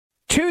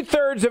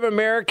2/3 of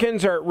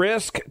Americans are at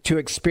risk to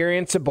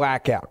experience a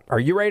blackout. Are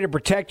you ready to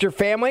protect your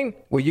family?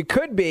 Well, you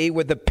could be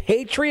with the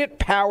Patriot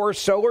Power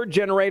Solar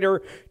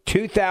Generator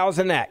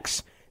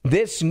 2000X.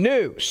 This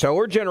new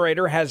solar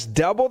generator has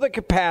double the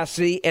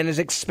capacity and is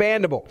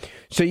expandable,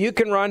 so you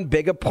can run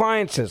big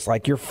appliances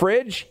like your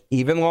fridge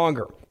even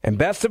longer. And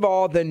best of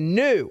all, the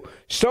new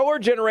solar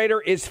generator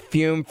is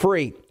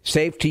fume-free,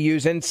 safe to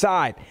use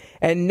inside,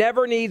 and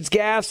never needs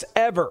gas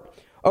ever.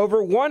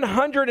 Over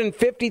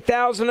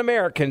 150,000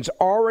 Americans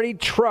already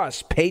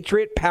trust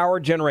Patriot Power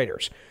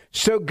Generators.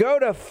 So go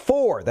to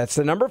that's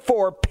the number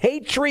 4,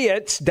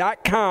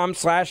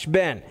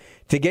 patriots.com/Ben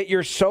to get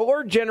your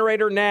solar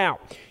generator now.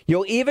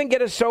 You'll even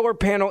get a solar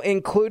panel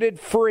included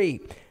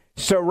free.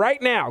 So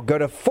right now, go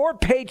to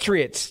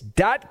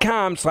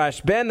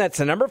 4patriots.com/Ben. That's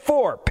the number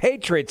 4,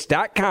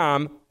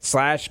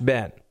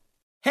 patriots.com/Ben.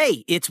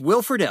 Hey, it's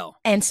Will Friedle.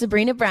 And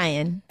Sabrina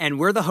Bryan. And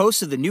we're the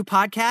hosts of the new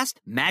podcast,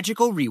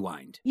 Magical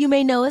Rewind. You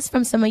may know us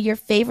from some of your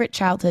favorite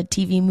childhood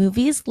TV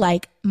movies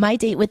like My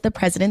Date with the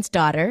President's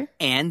Daughter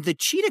and the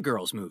Cheetah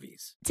Girls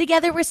movies.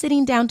 Together, we're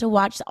sitting down to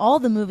watch all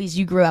the movies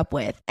you grew up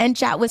with and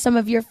chat with some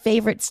of your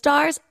favorite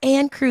stars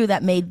and crew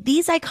that made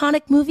these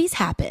iconic movies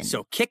happen.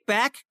 So kick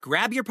back,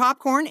 grab your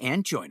popcorn,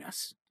 and join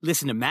us.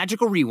 Listen to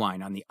Magical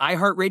Rewind on the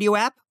iHeartRadio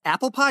app,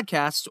 Apple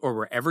Podcasts, or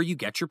wherever you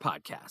get your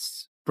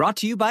podcasts. Brought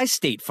to you by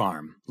State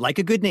Farm. Like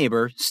a good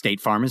neighbor,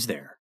 State Farm is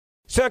there.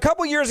 So a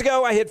couple years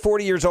ago, I hit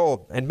 40 years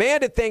old, and man,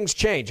 did things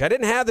change. I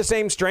didn't have the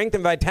same strength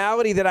and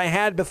vitality that I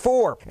had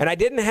before, and I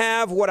didn't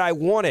have what I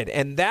wanted,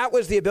 and that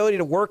was the ability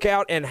to work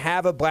out and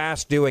have a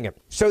blast doing it.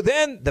 So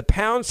then the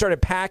pounds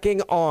started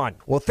packing on.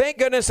 Well, thank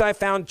goodness I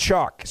found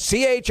Choq,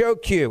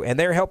 CHOQ, and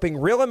they're helping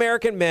real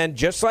American men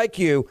just like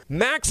you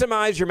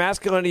maximize your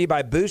masculinity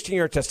by boosting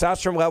your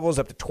testosterone levels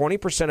up to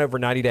 20% over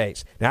 90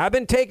 days. Now, I've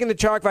been taking the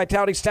Choq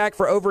Vitality Stack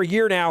for over a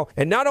year now,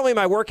 and not only am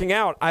I working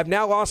out, I've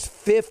now lost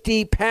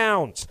 50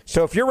 pounds.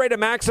 So if you're ready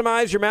to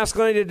maximize your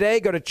masculinity today,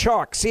 go to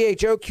Choq,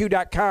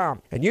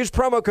 CHOQ.com, and use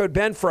promo code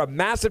Ben for a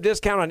massive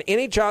discount on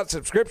any Choq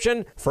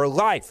subscription for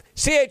life.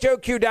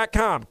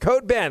 CHOQ.com,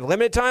 code Ben,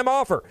 limited time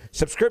offer.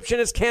 Subscription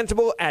is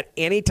cancelable at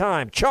any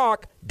time.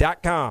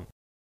 Choq.com.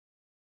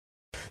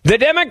 The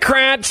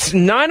Democrats'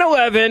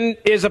 9/11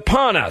 is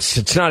upon us.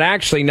 It's not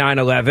actually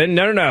 9/11.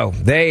 No.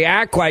 They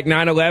act like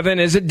 9/11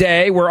 is a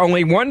day where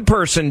only one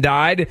person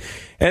died,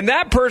 and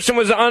that person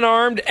was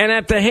unarmed and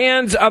at the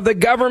hands of the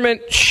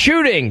government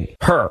shooting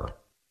her.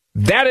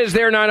 That is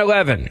their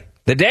 9/11.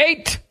 The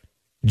date?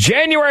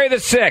 January the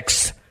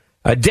 6th,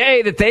 a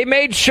day that they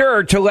made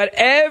sure to let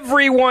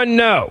everyone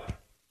know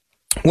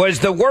was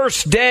the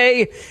worst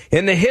day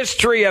in the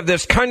history of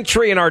this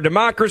country and our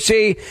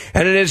democracy,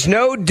 and it is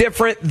no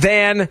different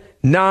than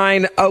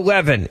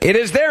 9/11. It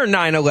is their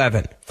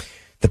 9/11.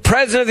 The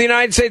President of the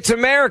United States of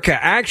America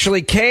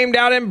actually came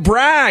down and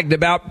bragged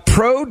about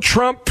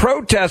pro-Trump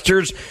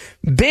protesters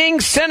being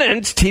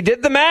sentenced, he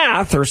did the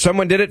math, or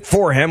someone did it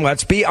for him,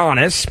 let's be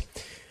honest,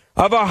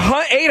 of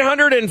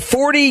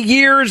 840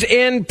 years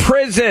in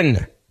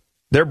prison.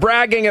 They're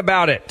bragging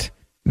about it.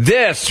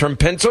 This from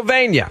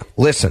Pennsylvania.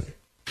 Listen.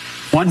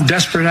 One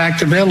desperate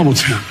act available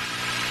to him,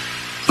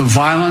 the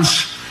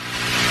violence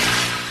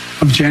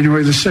of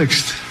January the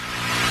 6th.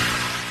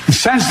 And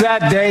since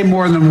that day,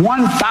 more than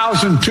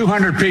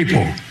 1,200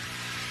 people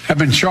have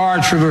been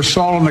charged for their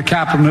assault on the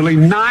Capitol. Nearly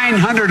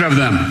 900 of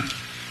them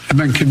have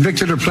been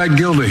convicted or pled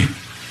guilty.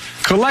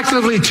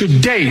 Collectively to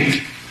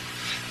date,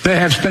 they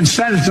have been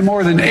sentenced to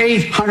more than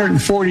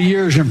 840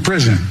 years in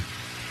prison.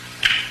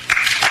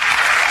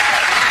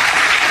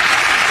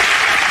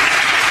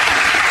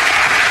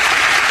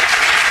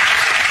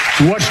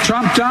 What's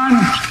Trump done?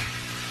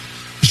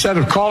 Instead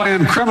of calling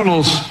them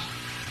criminals,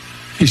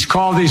 he's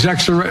called these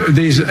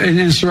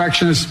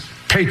insurrectionists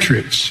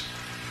patriots.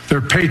 They're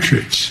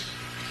patriots.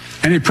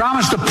 And he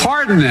promised to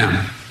pardon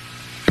them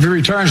if he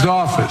returns to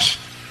office.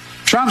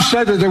 Trump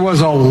said that there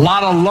was a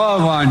lot of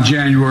love on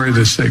January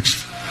the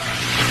 6th.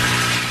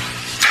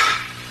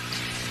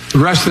 The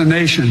rest of the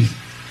nation,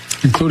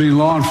 including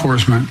law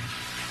enforcement,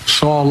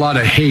 saw a lot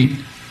of hate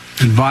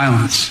and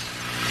violence.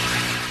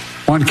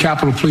 One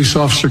Capitol Police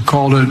officer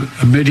called it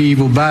a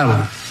medieval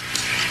battle.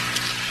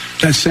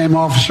 That same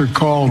officer was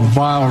called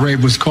vile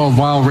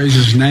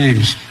racist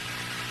names.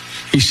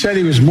 He said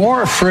he was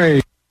more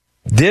afraid.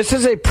 This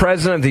is a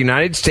president of the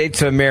United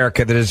States of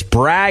America that is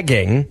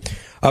bragging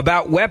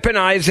about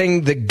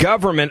weaponizing the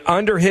government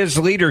under his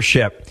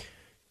leadership.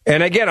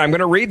 And again, I'm going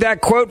to read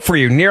that quote for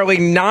you. Nearly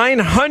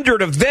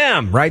 900 of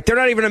them, right? They're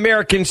not even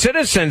American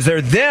citizens.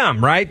 They're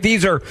them, right?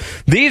 These are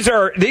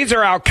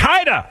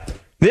Al-Qaeda.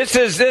 This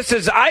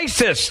is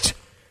ISIS.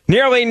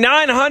 Nearly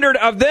 900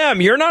 of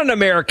them. You're not an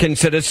American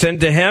citizen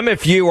to him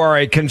if you are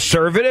a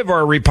conservative or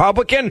a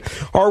Republican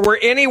or were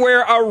anywhere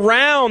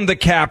around the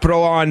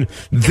Capitol on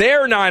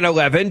their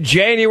 9/11,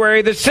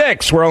 January the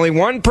 6th, where only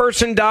one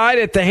person died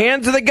at the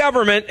hands of the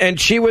government and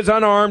she was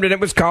unarmed and it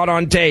was caught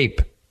on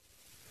tape.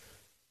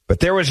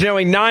 But there was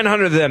nearly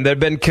 900 of them that had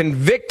been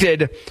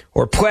convicted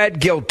or pled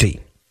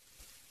guilty.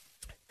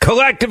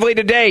 Collectively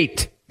to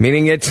date,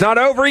 meaning it's not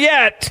over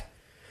yet,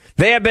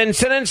 They have been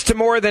sentenced to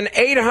more than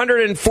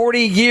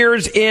 840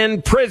 years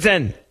in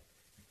prison.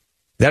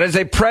 That is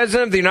a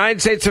president of the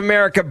United States of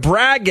America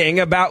bragging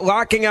about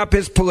locking up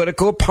his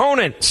political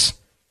opponents.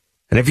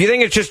 And if you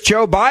think it's just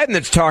Joe Biden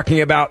that's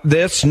talking about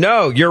this,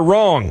 no, you're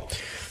wrong.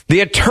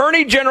 The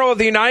Attorney General of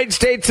the United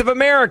States of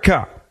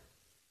America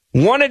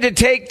wanted to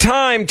take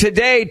time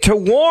today to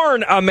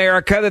warn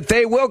America that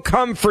they will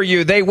come for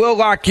you. They will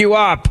lock you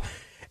up.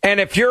 And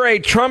if you're a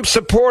Trump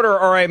supporter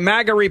or a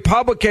MAGA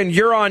Republican,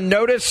 you're on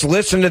notice.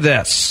 Listen to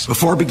this.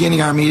 Before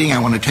beginning our meeting, I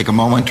want to take a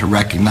moment to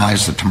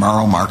recognize that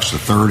tomorrow marks the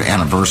third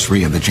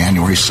anniversary of the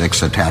January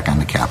 6th attack on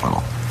the Capitol.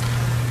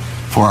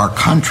 For our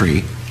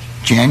country,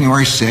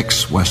 January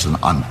 6th was an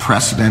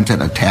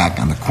unprecedented attack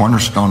on the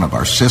cornerstone of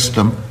our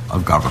system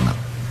of government,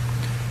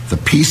 the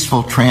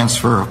peaceful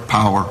transfer of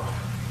power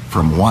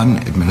from one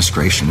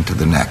administration to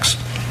the next.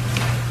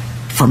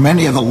 For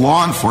many of the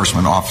law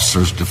enforcement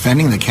officers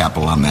defending the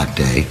Capitol on that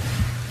day,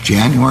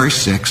 January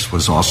 6th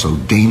was also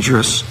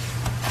dangerous,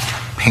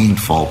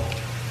 painful,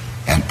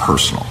 and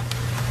personal.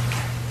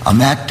 On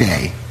that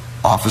day,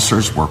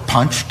 officers were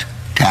punched,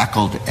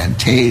 tackled, and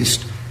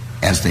tased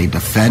as they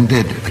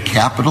defended the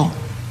Capitol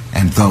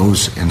and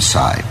those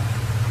inside.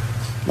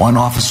 One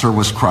officer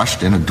was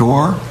crushed in a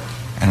door,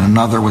 and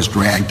another was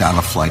dragged down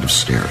a flight of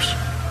stairs.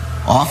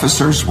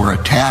 Officers were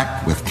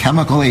attacked with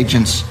chemical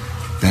agents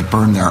that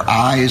burned their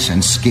eyes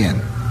and skin.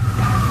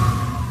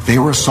 They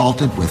were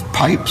assaulted with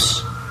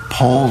pipes,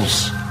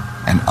 poles,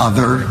 and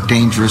other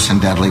dangerous and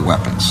deadly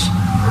weapons.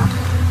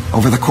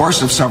 Over the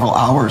course of several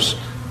hours,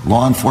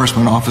 law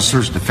enforcement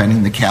officers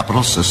defending the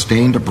Capitol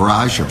sustained a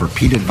barrage of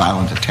repeated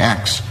violent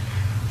attacks.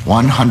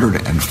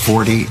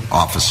 140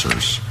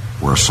 officers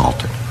were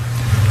assaulted.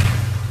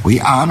 We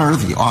honor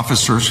the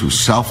officers who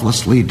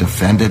selflessly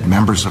defended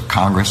members of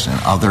Congress and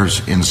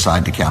others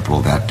inside the Capitol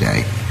that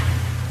day.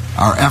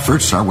 Our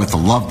efforts are with the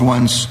loved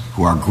ones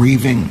who are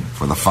grieving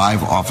for the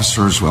 5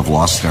 officers who have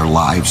lost their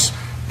lives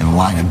in the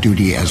line of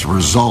duty as a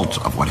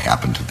result of what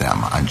happened to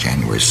them on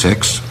January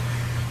 6th.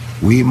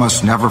 We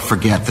must never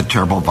forget the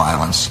terrible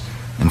violence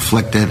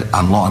inflicted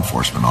on law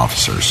enforcement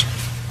officers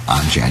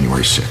on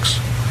January 6th.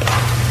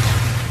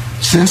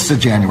 Since the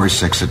January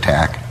 6th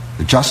attack,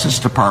 the Justice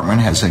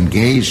Department has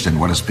engaged in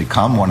what has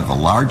become one of the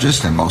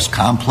largest and most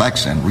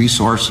complex and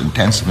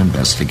resource-intensive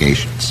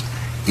investigations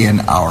in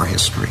our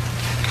history.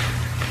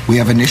 We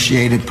have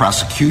initiated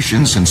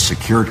prosecutions and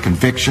secured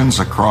convictions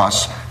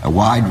across a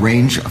wide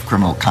range of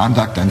criminal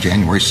conduct on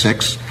January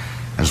 6th,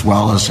 as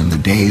well as in the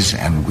days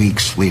and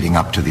weeks leading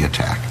up to the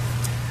attack.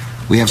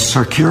 We have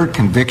secured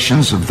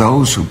convictions of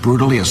those who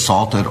brutally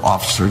assaulted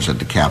officers at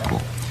the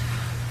Capitol.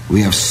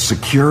 We have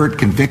secured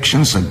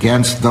convictions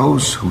against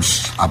those who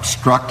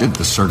obstructed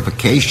the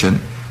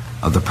certification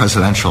of the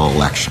presidential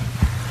election.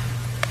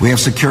 We have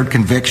secured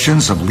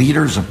convictions of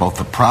leaders of both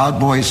the Proud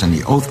Boys and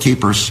the Oath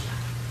Keepers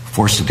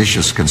for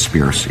seditious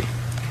conspiracy.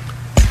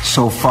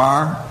 So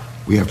far,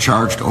 we have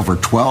charged over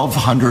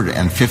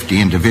 1,250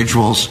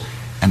 individuals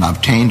and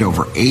obtained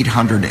over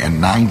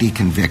 890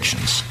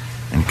 convictions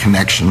in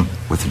connection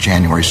with the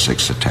January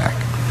 6th attack.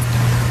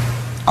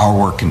 Our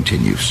work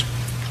continues.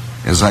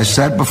 As I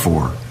said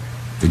before,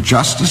 the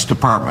Justice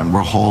Department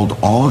will hold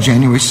all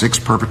January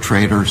 6th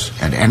perpetrators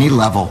at any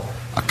level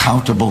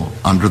accountable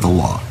under the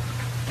law,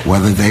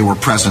 whether they were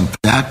present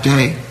that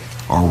day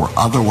or were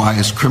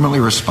otherwise criminally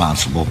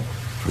responsible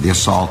for the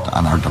assault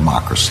on our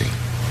democracy.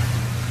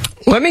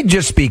 Let me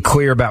just be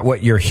clear about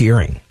what you're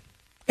hearing.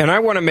 And I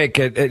want to make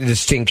a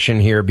distinction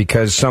here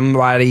because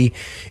somebody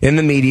in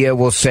the media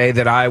will say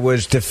that I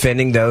was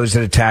defending those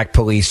that attack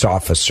police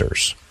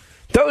officers.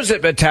 Those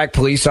that attack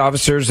police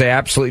officers, they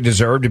absolutely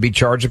deserve to be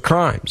charged with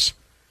crimes.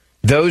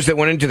 Those that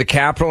went into the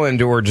Capitol and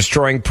were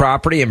destroying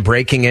property and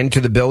breaking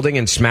into the building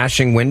and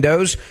smashing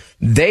windows,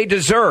 they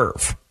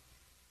deserve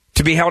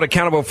to be held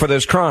accountable for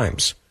those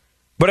crimes.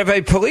 But if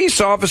a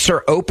police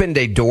officer opened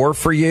a door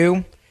for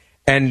you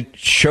and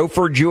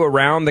chauffeured you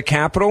around the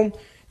Capitol,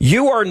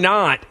 you are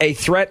not a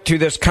threat to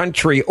this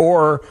country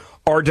or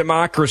our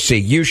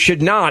democracy. You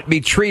should not be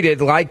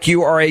treated like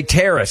you are a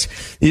terrorist.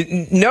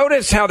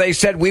 Notice how they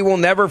said we will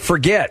never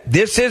forget.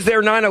 This is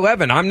their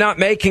 9/11. I'm not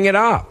making it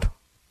up.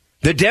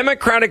 The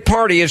Democratic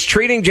Party is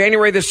treating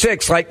January the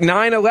 6th like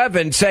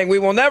 9/11, saying we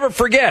will never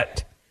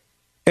forget.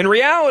 In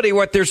reality,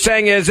 what they're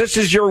saying is, this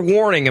is your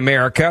warning,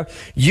 America.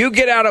 You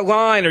get out of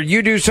line or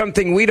you do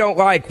something we don't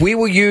like, we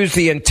will use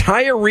the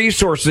entire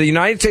resources of the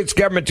United States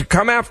government to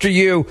come after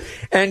you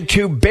and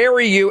to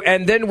bury you,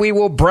 and then we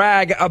will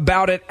brag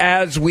about it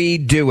as we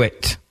do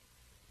it.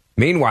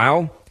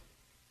 Meanwhile,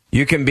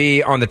 you can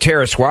be on the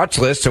terrorist watch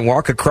list and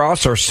walk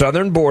across our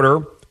southern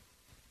border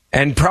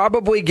and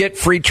probably get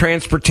free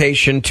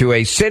transportation to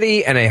a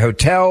city and a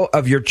hotel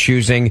of your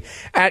choosing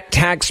at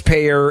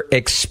taxpayer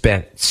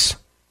expense.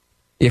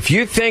 If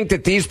you think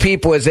that these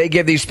people, as they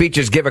give these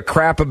speeches, give a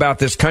crap about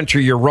this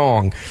country, you're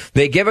wrong.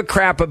 They give a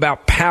crap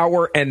about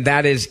power, and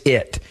that is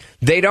it.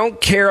 They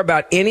don't care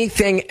about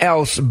anything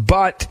else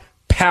but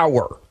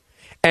power.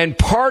 And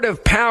part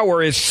of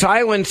power is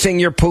silencing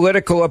your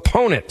political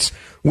opponents,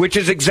 which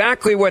is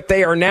exactly what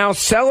they are now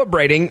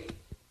celebrating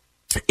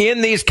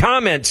in these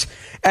comments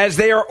as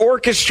they are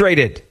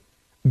orchestrated.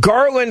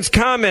 Garland's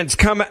comments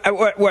come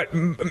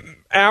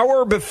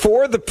hour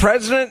before the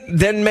president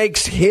then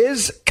makes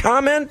his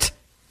comment,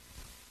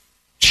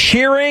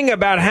 cheering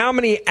about how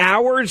many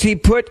hours he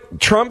put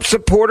Trump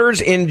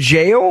supporters in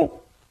jail.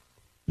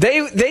 They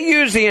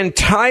use the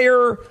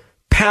entire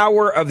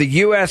power of the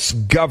U.S.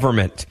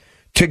 government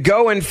to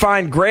go and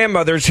find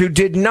grandmothers who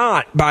did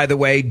not, by the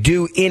way,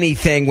 do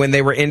anything when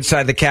they were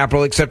inside the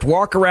Capitol except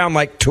walk around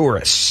like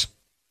tourists.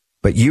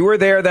 But you were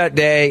there that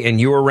day and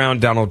you were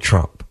around Donald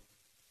Trump.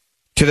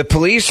 To the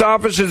police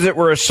officers that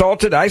were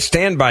assaulted, I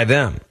stand by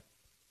them.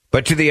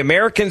 But to the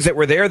Americans that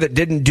were there that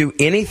didn't do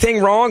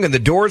anything wrong and the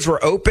doors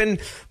were open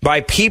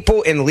by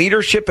people in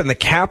leadership in the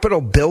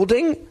Capitol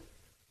building,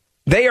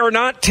 they are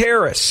not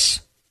terrorists.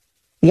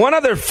 One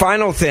other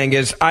final thing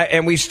is,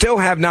 and we still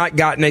have not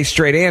gotten a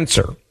straight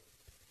answer,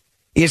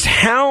 is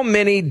how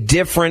many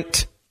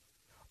different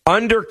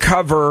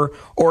undercover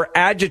or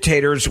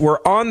agitators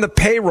were on the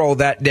payroll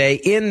that day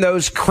in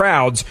those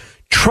crowds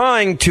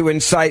trying to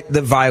incite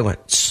the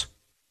violence.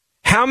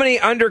 How many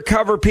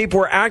undercover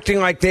people were acting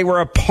like they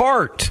were a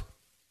part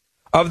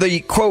of the,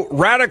 quote,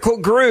 radical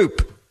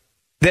group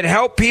that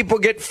helped people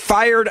get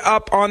fired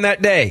up on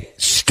that day?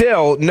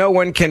 Still, no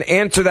one can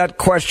answer that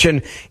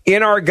question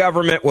in our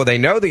government. Well, they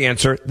know the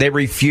answer. They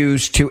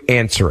refuse to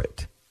answer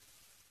it.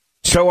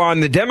 So on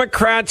the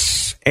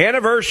Democrats'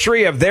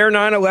 anniversary of their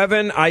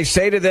 9/11, I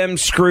say to them,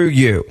 screw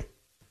you.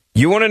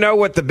 You want to know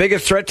what the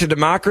biggest threat to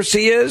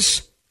democracy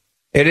is?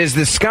 It is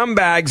the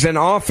scumbags in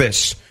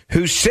office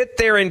who sit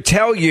there and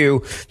tell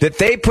you that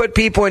they put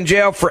people in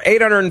jail for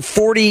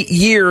 840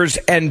 years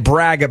and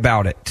brag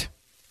about it.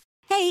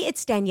 Hey,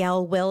 it's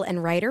Danielle, Will,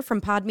 and Ryder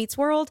from Pod Meets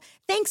World.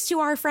 Thanks to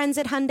our friends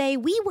at Hyundai,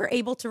 we were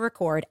able to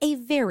record a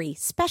very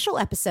special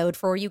episode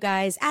for you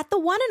guys at the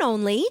one and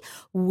only,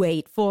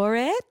 wait for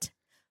it,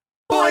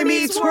 Boy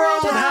Meets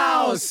World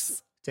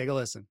House. Take a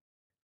listen.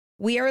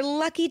 We are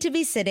lucky to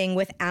be sitting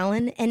with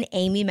Alan and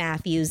Amy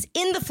Matthews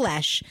in the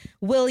flesh,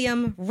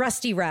 William,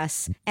 Rusty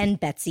Russ, and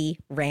Betsy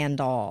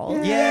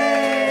Randall.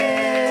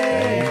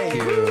 Yay! Thank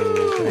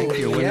you. Thank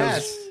you.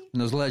 Yes. When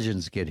those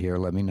legends get here,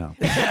 let me know.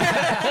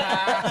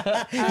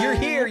 You're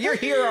here. You're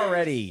here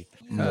already.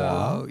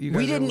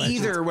 We didn't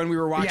either when we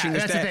were watching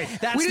this.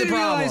 We didn't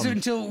realize it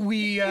until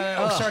we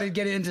started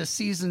getting into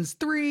seasons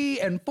 3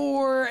 and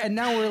 4, and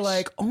now we're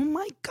like, oh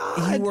my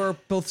God. You were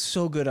both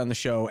so good on the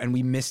show, and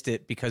we missed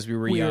it because we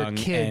were young. We were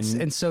kids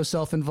and so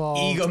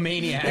self-involved.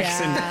 Egomaniacs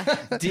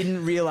and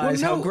didn't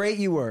realize how great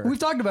you were. We've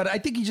talked about it. I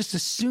think you just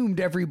assumed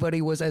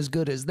everybody was as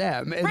good as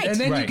them. And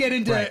then you get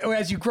into,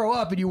 as you grow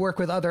up and you work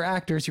with other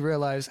actors, you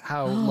realize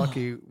how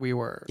lucky we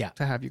were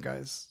to have you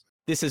guys.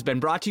 This has been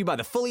brought to you by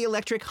the fully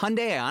electric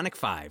Hyundai Ioniq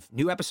 5.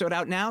 New episode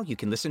out now. You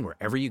can listen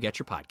wherever you get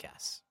your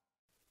podcasts.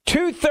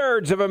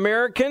 2/3 of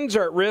Americans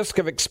are at risk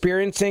of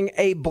experiencing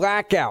a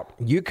blackout.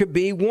 You could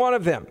be one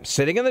of them,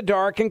 sitting in the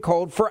dark and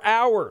cold for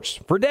hours,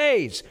 for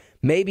days,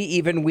 maybe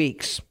even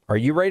weeks. Are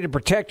you ready to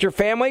protect your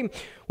family?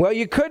 Well,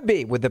 you could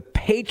be with the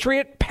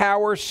Patriot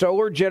Power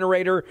Solar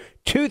Generator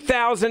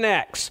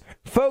 2000X.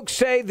 Folks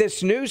say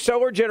this new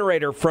solar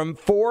generator from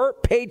 4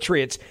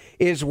 Patriots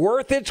is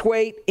worth its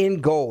weight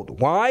in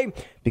gold. Why?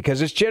 Because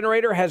this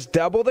generator has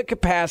double the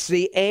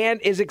capacity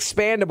and is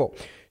expandable.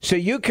 So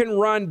you can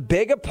run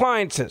big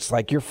appliances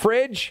like your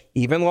fridge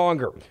even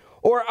longer.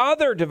 Or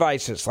other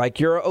devices like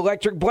your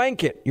electric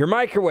blanket, your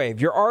microwave,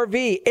 your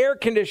RV, air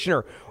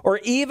conditioner, or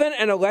even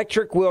an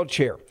electric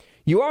wheelchair.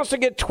 You also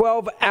get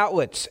 12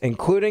 outlets,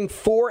 including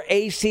 4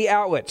 AC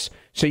outlets,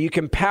 so you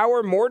can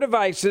power more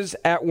devices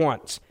at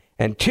once.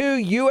 And 2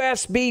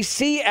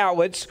 USB-C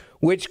outlets,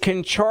 which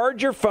can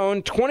charge your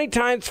phone 20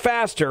 times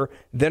faster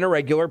than a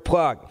regular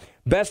plug.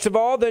 Best of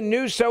all, the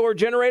new solar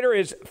generator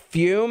is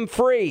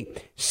fume-free,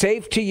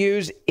 safe to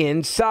use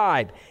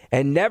inside,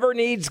 and never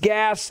needs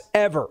gas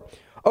ever.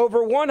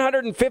 Over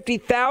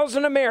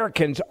 150,000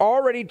 Americans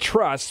already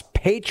trust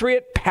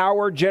Patriot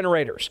Power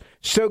Generators.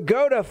 So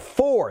go to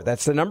 4,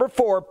 that's the number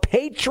 4,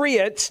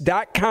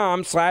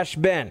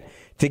 patriots.com/Ben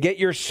to get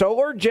your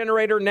solar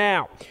generator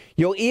now.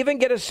 You'll even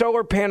get a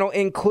solar panel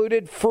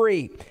included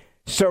free.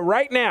 So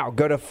right now,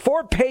 go to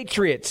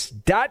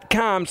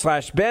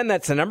 4patriots.com/Ben.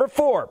 That's the number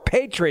 4,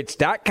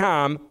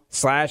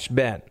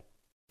 patriots.com/Ben.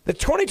 The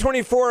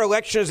 2024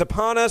 election is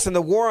upon us, and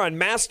the war on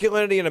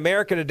masculinity in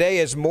America today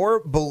is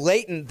more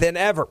blatant than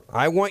ever.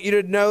 I want you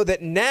to know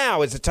that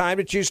now is the time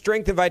to choose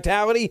strength and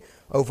vitality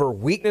over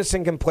weakness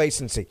and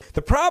complacency.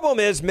 The problem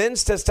is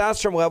men's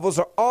testosterone levels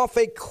are off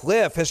a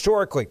cliff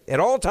historically, an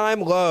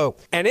all-time low.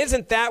 And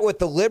isn't that what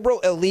the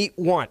liberal elite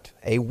want?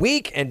 A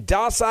weak and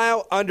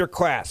docile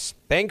underclass.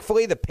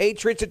 Thankfully, the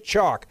Patriots at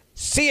Chalk,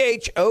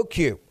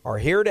 CHOQ, are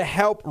here to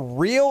help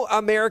real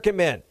American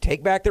men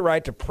take back the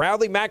right to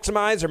proudly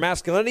maximize their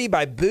masculinity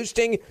by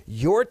boosting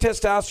your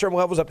testosterone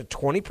levels up to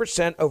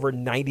 20% over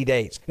 90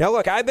 days. Now,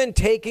 look, I've been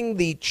taking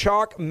the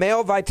Chalk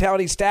Male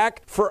Vitality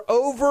Stack for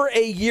over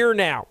a year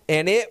now,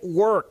 and it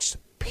works.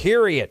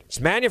 period.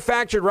 It's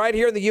manufactured right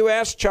here in the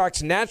U.S.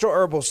 Choq's natural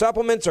herbal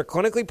supplements are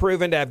clinically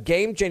proven to have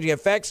game-changing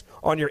effects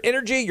on your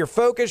energy, your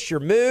focus, your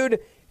mood.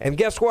 And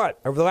guess what?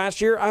 Over the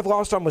last year, I've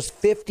lost almost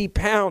 50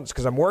 pounds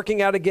because I'm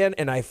working out again,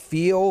 and I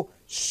feel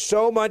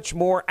so much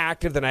more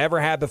active than I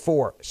ever had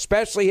before,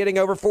 especially hitting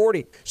over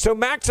 40. So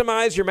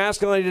maximize your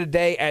masculinity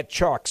today at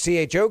Choq,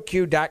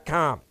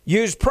 CHOQ.com.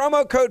 Use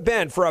promo code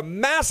BEN for a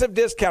massive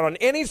discount on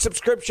any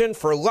subscription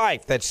for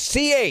life. That's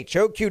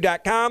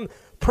CHOQ.com.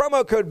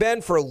 Promo code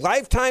BEN for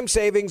lifetime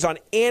savings on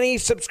any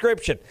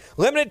subscription.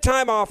 Limited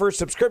time offer.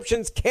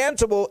 Subscriptions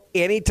cancelable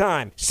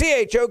anytime.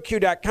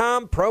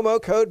 CHOQ.com.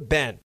 Promo code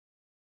BEN.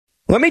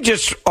 Let me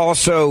just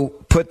also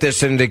put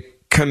this into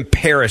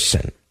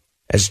comparison.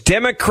 As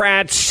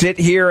Democrats sit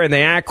here and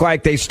they act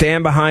like they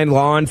stand behind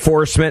law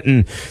enforcement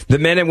and the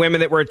men and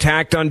women that were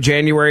attacked on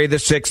January the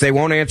 6th, they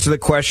won't answer the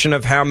question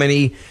of how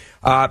many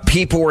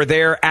people were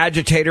there,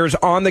 agitators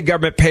on the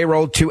government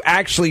payroll to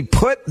actually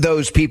put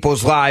those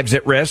people's lives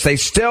at risk. They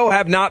still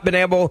have not been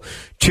able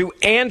to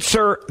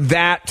answer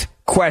that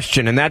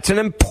question. And that's an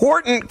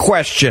important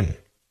question.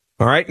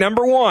 All right,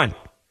 number one.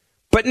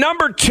 But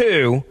number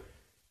two,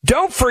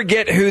 don't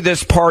forget who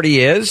this party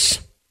is.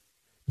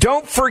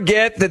 Don't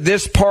forget that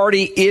this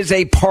party is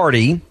a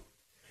party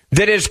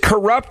that is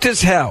corrupt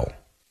as hell.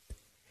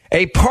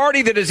 A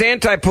party that is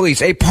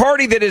anti-police, a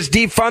party that is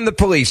defund the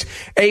police,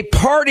 a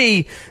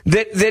party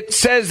that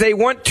says they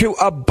want to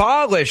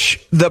abolish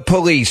the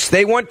police.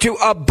 They want to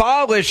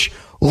abolish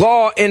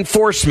law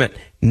enforcement.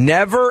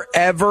 Never,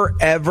 ever,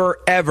 ever,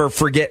 ever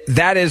forget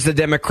that is the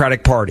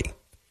Democratic Party.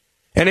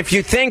 And if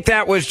you think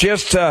that was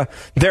just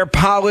their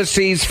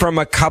policies from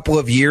a couple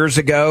of years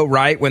ago,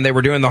 right, when they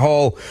were doing the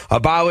whole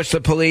abolish the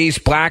police,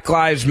 Black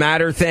Lives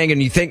Matter thing,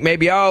 and you think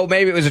maybe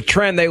it was a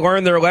trend, they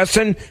learned their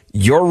lesson,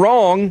 you're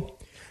wrong.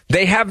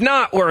 They have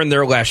not learned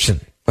their lesson.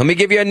 Let me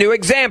give you a new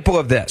example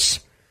of this.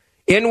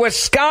 In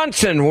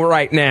Wisconsin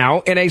right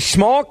now, in a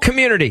small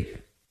community,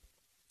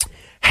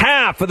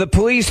 half of the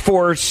police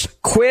force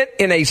quit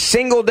in a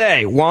single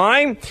day.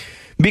 Why?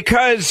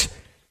 Because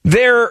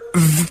their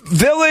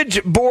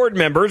village board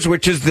members,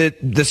 which is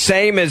the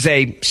same as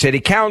a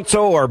city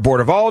council or board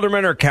of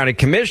aldermen or county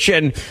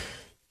commission,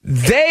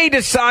 they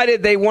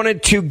decided they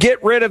wanted to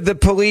get rid of the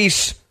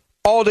police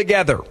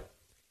altogether.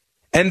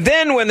 And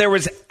then when there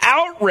was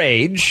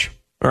outrage,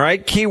 all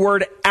right,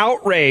 keyword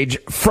outrage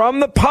from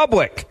the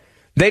public,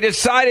 they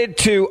decided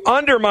to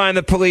undermine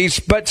the police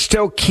but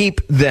still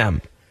keep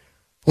them.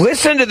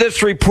 Listen to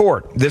this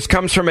report. This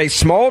comes from a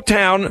small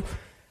town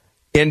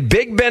in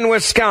Big Bend,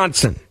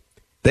 Wisconsin.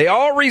 They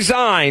all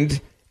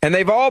resigned, and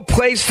they've all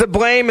placed the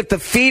blame at the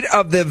feet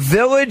of the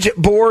village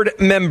board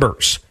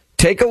members.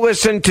 Take a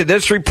listen to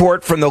this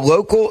report from the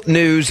local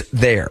news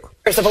there.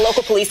 Of a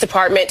local police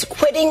department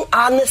quitting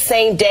on the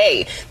same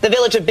day. The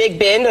village of Big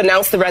Bend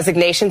announced the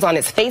resignations on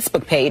its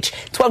Facebook page.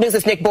 12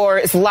 News' Nick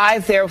Bohr is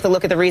live there with a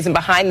look at the reason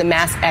behind the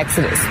mass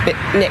exodus.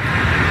 Nick.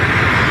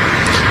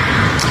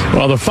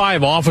 Well, the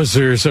 5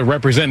 officers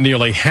represent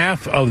nearly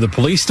half of the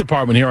police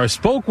department here. I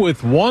spoke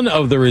with one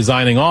of the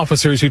resigning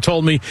officers who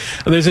told me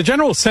there's a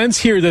general sense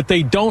here that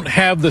they don't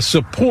have the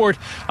support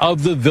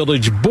of the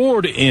village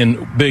board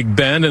in Big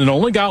Bend, and it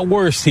only got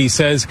worse, he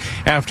says,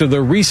 after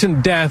the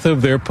recent death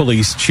of their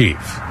police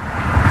chief.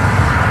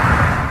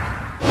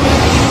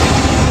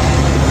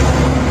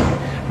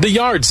 The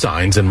yard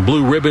signs and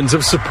blue ribbons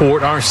of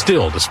support are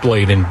still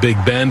displayed in Big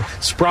Bend,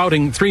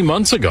 sprouting 3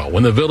 months ago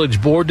when the village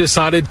board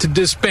decided to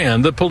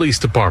disband the police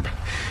department.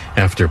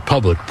 After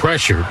public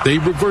pressure, they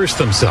reversed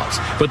themselves,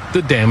 but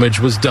the damage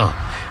was done.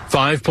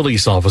 5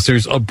 police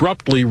officers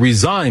abruptly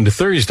resigned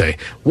Thursday.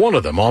 One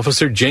of them,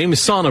 Officer James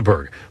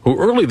Sonnenberg, who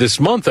early this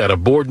month at a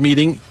board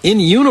meeting in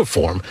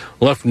uniform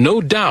left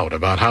no doubt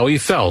about how he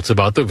felt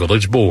about the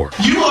village board.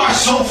 You are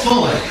so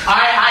full of it.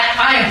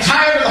 I am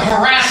tired of the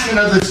harassment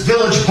of this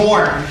village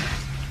board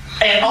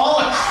and all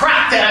the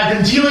crap that I've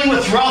been dealing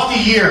with throughout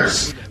the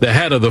years. The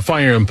head of the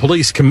Fire and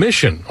Police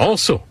Commission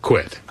also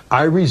quit.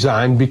 I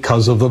resigned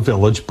because of the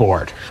village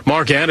board.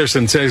 Mark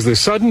Anderson says the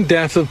sudden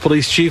death of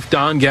Police Chief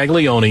Don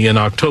Gaglione in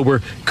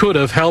October could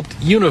have helped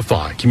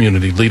unify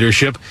community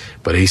leadership,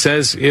 but he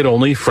says it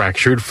only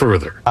fractured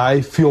further.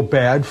 I feel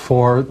bad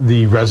for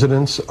the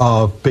residents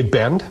of Big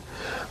Bend.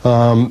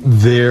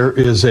 There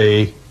is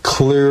a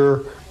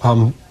clear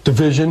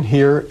division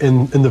here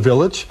in the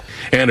village.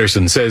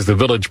 Anderson says the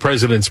village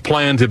president's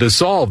plan to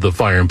dissolve the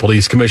Fire and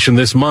Police Commission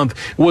this month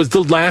was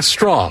the last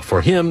straw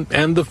for him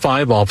and the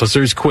 5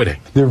 officers quitting.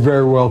 There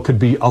very well could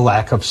be a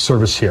lack of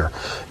service here.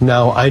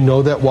 Now, I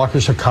know that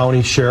Waukesha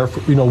County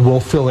Sheriff, will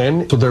fill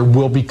in, so there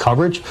will be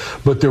coverage,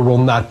 but there will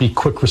not be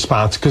quick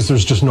response because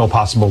there's just no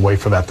possible way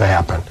for that to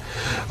happen.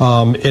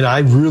 And I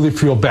really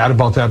feel bad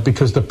about that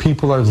because the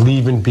people are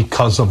leaving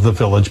because of the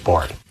village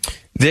board.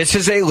 This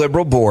is a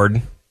liberal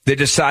board that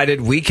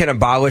decided we can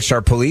abolish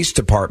our police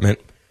department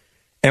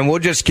and we'll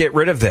just get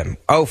rid of them.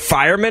 Oh,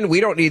 firemen, we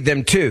don't need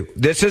them too.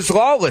 This is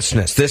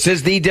lawlessness. This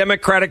is the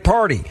Democratic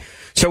Party.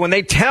 So when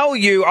they tell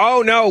you,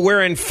 oh, no,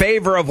 we're in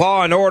favor of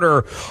law and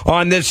order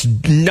on this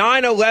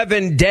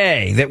 9/11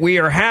 day that we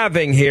are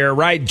having here,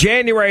 right,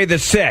 January the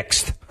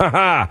 6th,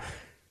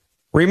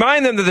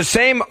 remind them that the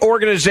same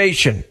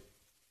organization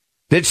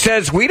that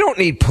says we don't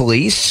need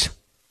police,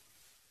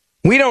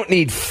 we don't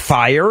need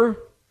fire,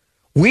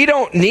 we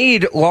don't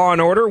need law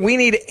and order, we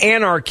need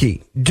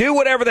anarchy. Do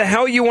whatever the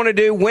hell you want to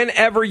do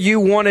whenever you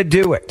want to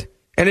do it.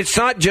 And it's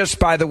not just,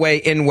 by the way,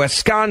 in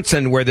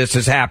Wisconsin where this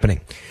is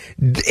happening.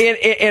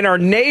 In our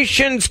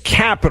nation's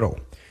capital,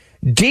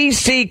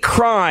 D.C.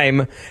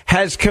 crime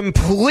has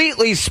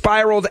completely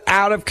spiraled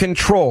out of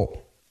control.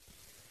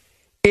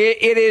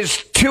 It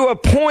is to a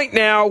point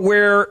now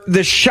where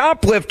the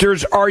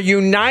shoplifters are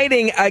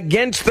uniting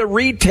against the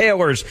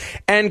retailers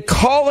and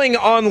calling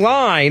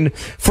online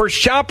for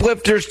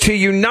shoplifters to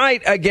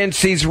unite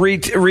against these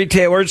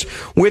retailers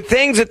with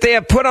things that they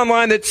have put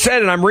online that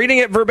said, and I'm reading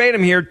it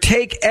verbatim here,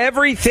 take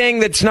everything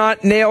that's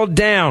not nailed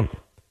down.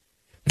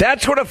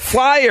 That's what a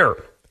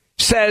flyer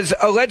says,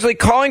 allegedly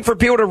calling for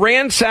people to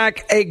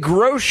ransack a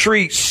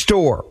grocery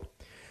store.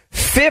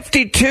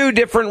 52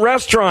 different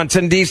restaurants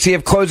in D.C.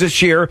 have closed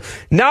this year,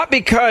 not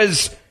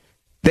because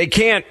they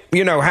can't,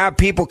 have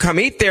people come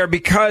eat there,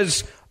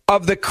 because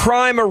of the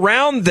crime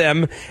around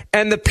them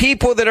and the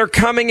people that are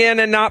coming in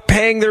and not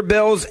paying their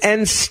bills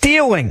and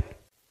stealing.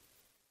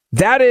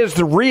 That is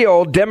the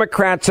real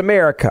Democrats'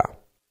 America.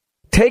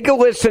 Take a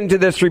listen to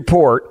this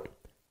report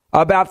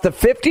about the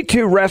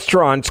 52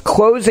 restaurants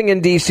closing in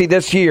D.C.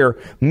 this year,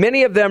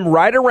 many of them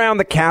right around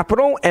the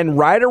Capitol and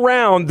right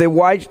around the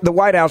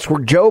White House where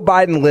Joe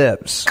Biden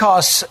lives.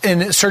 Costs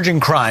in surging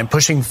crime,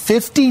 pushing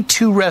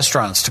 52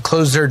 restaurants to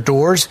close their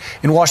doors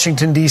in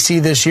Washington, D.C.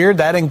 this year.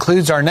 That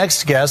includes our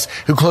next guest,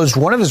 who closed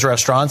one of his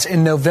restaurants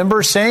in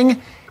November,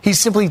 saying he's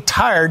simply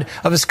tired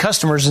of his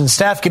customers and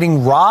staff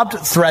getting robbed,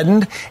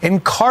 threatened,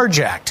 and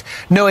carjacked.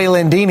 Noe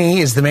Landini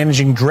is the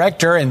managing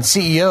director and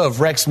CEO of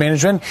Rex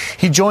Management.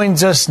 He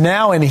joins us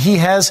now, and he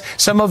has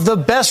some of the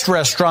best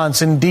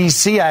restaurants in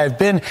D.C. I have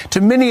been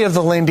to many of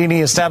the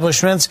Landini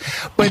establishments.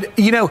 But,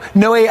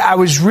 Noe, I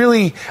was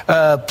really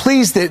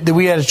pleased that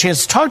we had a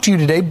chance to talk to you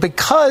today,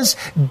 because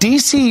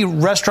D.C.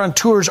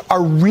 restaurateurs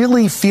are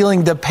really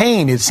feeling the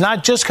pain. It's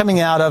not just coming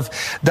out of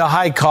the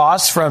high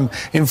costs from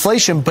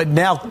inflation, but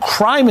now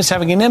crime is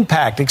having an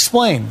impact.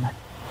 Explain.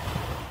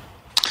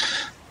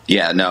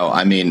 Yeah, no,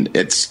 I mean,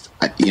 it's,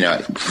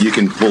 you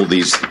can pull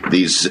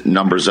these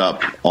numbers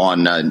up on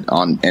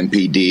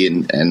MPD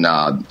and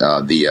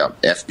the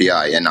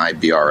FBI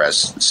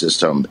NIBRS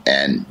system,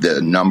 and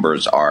the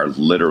numbers are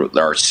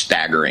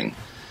staggering.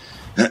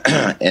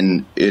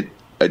 And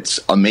it's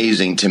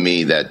amazing to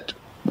me that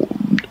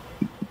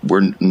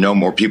no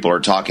more people are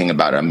talking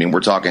about it. I mean, we're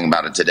talking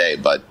about it today,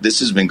 but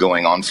this has been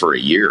going on for a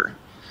year.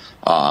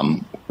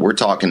 We're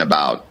talking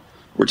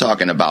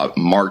about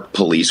marked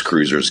police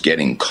cruisers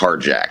getting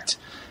carjacked,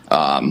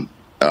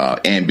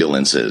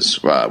 ambulances.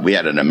 We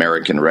had an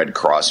American Red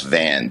Cross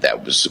van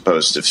that was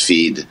supposed to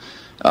feed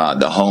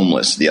the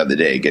homeless the other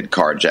day get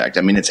carjacked.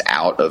 I mean, it's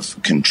out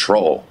of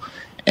control.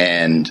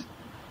 And,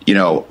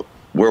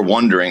 we're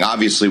wondering,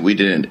 obviously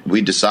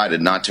we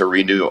decided not to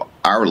renew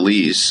our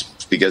lease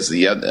because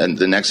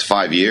the next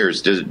 5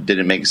 years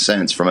didn't make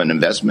sense from an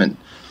investment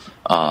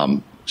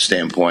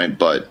standpoint.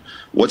 But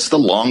what's the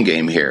long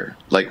game here?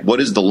 Like, what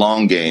is the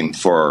long game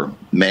for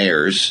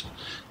mayors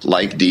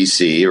like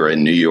D.C. or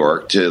in New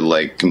York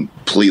to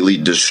completely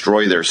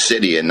destroy their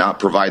city and not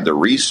provide the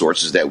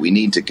resources that we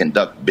need to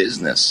conduct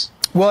business?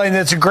 Well, and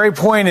that's a great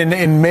point.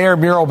 And Mayor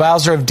Muriel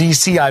Bowser of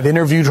D.C., I've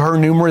interviewed her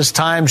numerous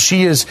times.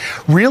 She is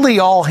really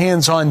all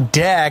hands on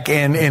deck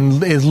and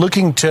is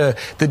looking to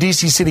the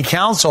D.C. City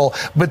Council.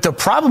 But the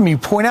problem, you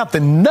point out,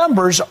 the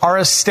numbers are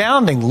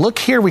astounding. Look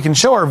here. We can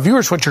show our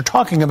viewers what you're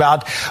talking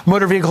about.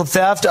 Motor vehicle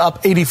theft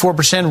up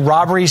 84%,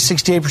 robbery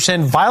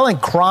 68%,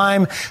 violent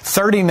crime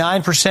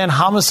 39%,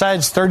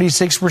 homicides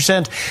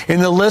 36%,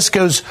 and the list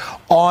goes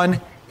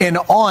on and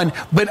on.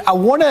 But I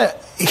want to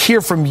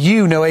hear from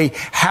you, Noe,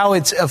 how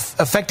it's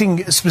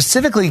affecting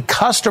specifically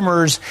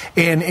customers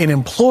and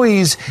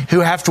employees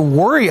who have to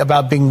worry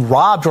about being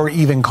robbed or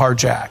even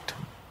carjacked.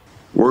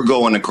 We're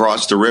going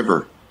across the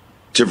river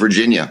to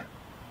Virginia.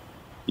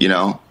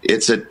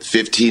 It's a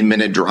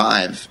 15-minute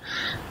drive,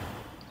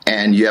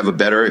 and you have a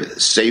better,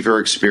 safer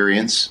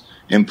experience.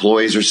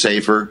 Employees are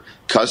safer.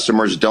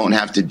 Customers don't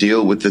have to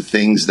deal with the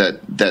things that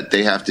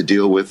they have to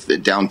deal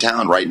with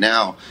downtown right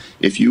now.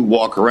 If you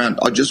walk around,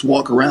 just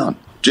walk around.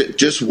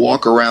 Just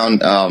walk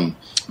around.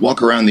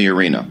 Walk around the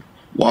arena.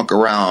 Walk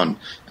around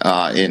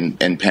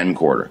in Penn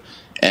Quarter,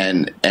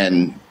 and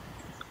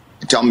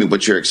tell me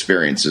what your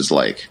experience is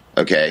like.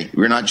 Okay,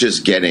 we're not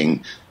just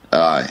getting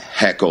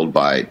heckled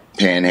by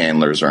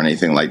panhandlers or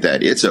anything like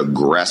that. It's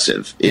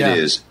aggressive. It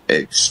is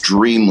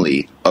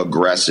extremely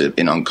aggressive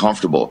and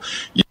uncomfortable.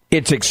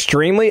 It's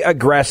extremely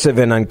aggressive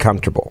and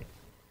uncomfortable.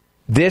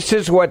 This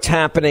is what's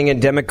happening in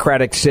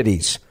Democratic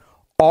cities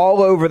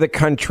all over the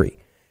country.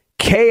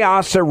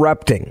 Chaos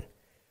erupting.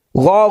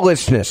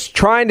 lawlessness,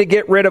 trying to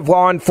get rid of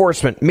law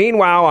enforcement.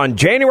 Meanwhile, on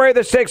January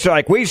the 6th, they're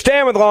like, we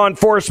stand with law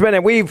enforcement,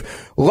 and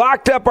we've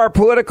locked up our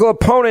political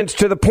opponents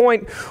to the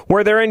point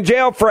where they're in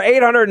jail for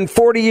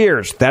 840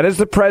 years. That is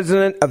the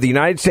president of the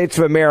United States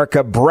of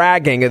America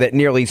bragging that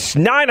nearly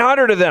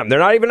 900 of them, they're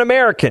not even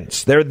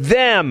Americans, they're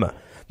them,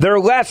 they're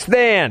less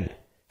than,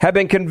 have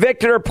been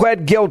convicted or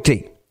pled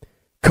guilty.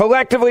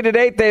 Collectively to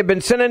date, they have been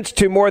sentenced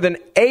to more than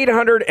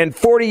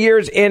 840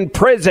 years in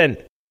prison.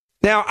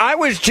 Now, I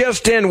was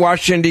just in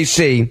Washington,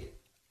 D.C.,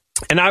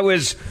 and I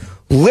was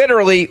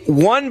literally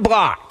one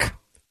block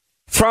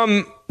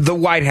from the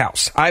White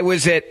House. I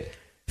was at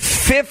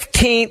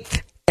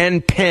 15th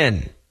and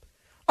Penn.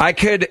 I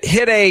could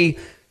hit a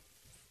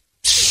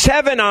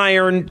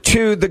 7-iron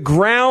to the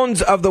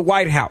grounds of the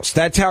White House.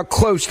 That's how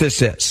close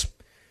this is.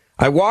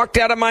 I walked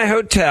out of my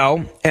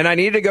hotel, and I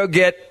needed to go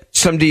get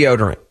some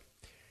deodorant.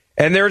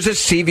 And there's a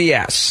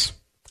CVS.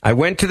 I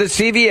went to the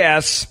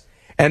CVS,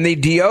 and the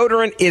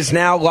deodorant is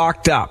now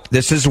locked up.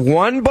 This is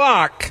one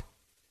block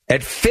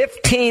at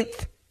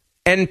 15th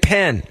and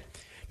Penn.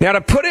 Now,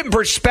 to put it in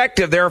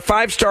perspective, there are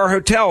 5-star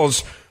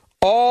hotels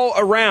all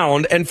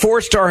around and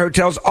 4-star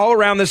hotels all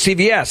around the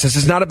CVS. This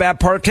is not a bad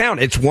part of town.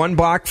 It's one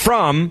block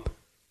from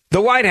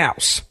the White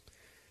House.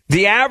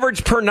 The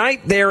average per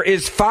night there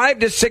is $500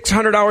 to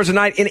 $600 a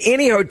night in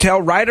any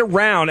hotel right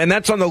around, and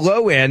that's on the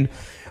low end.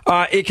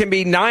 It can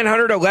be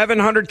 $900,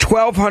 $1,100,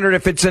 $1,200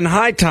 if it's in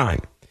high time.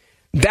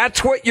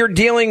 That's what you're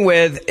dealing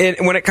with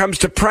when it comes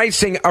to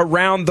pricing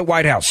around the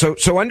White House.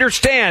 So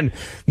understand,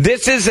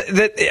 this is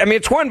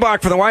it's one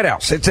block from the White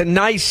House. It's a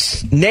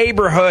nice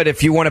neighborhood,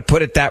 if you want to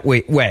put it that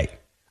way.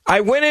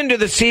 I went into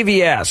the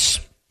CVS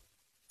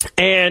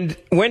and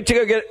went to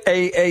go get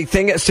a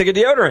stick of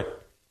deodorant.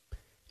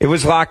 It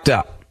was locked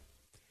up.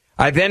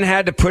 I then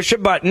had to push a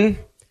button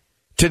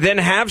to then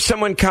have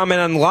someone come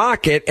and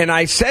unlock it. And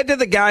I said to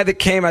the guy that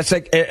came, I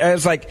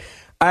was like,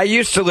 I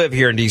used to live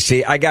here in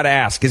D.C. I got to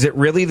ask, is it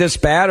really this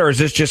bad, or is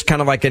this just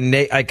kind of like a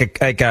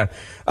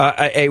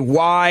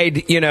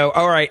wide,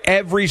 all right,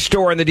 every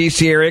store in the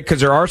D.C. area, because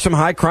there are some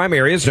high crime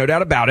areas, no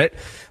doubt about it,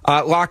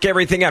 lock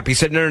everything up? He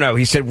said, no.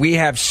 He said, we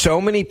have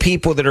so many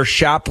people that are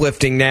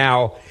shoplifting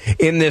now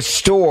in this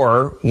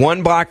store,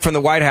 one block from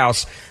the White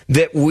House,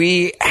 that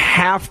we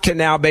have to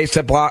now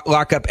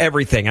lock up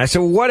everything. I said,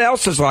 well, what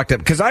else is locked up?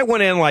 Because I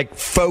went in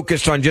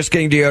focused on just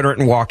getting deodorant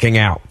and walking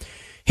out.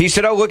 He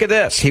said, oh, look at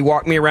this. He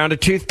walked me around to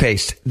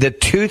toothpaste. The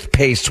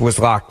toothpaste was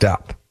locked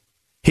up.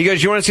 He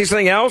goes, you want to see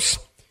something else?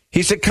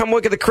 He said, come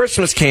look at the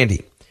Christmas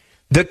candy.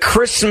 The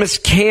Christmas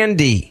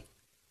candy,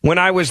 when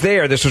I was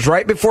there, this was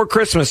right before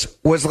Christmas,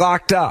 was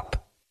locked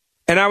up.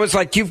 And I was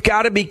like, you've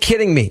got to be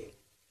kidding me.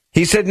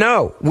 He said,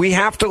 no, we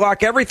have to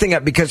lock everything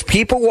up because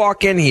people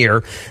walk in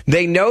here.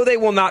 They know they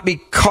will not be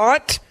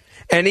caught.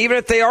 And even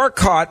if they are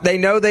caught, they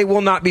know they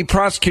will not be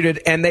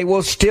prosecuted, and they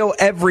will steal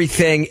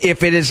everything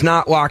if it is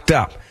not locked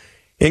up,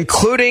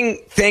 including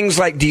things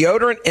like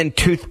deodorant and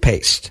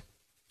toothpaste.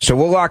 So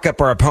we'll lock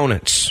up our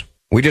opponents.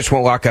 We just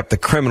won't lock up the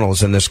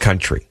criminals in this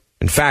country.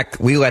 In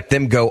fact, we let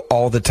them go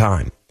all the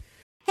time.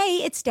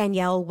 Hey, it's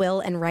Danielle, Will,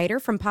 and Ryder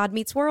from Pod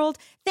Meets World.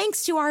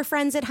 Thanks to our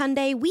friends at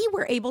Hyundai, we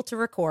were able to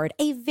record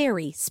a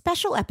very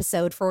special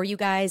episode for you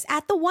guys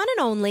at the one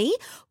and only,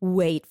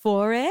 wait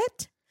for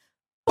it,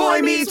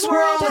 Boy Meets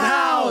World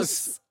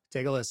House.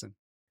 Take a listen.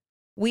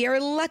 We are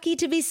lucky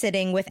to be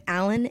sitting with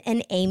Alan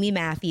and Amy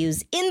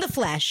Matthews in the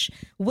flesh,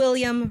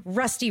 William,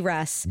 Rusty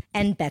Russ,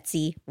 and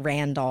Betsy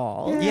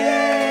Randall.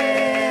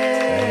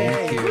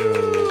 Yay!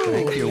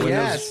 Thank you.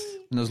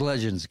 When those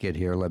legends get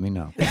here, let me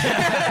know.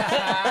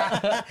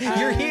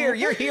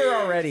 You're here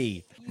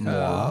already.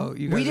 No,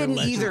 we didn't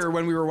either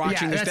when we were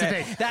watching this.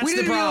 We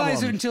didn't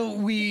realize it until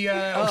we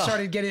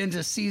started getting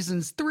into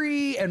seasons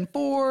 3 and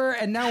 4,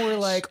 and now we're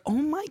like, oh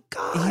my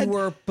god! You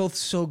were both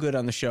so good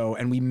on the show,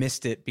 and we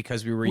missed it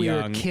because we were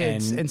young, were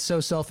kids, and so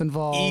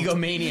self-involved,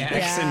 egomaniacs,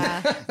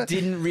 and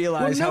didn't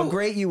realize how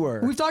great you were.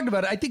 We've talked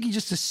about it. I think you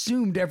just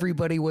assumed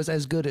everybody was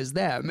as good as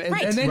them,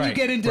 and then you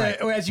get into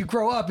as you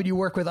grow up and you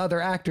work with other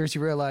actors,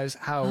 you realize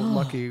how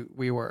lucky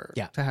we were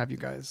to have you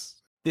guys.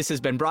 This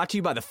has been brought to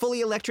you by the fully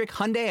electric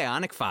Hyundai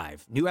Ioniq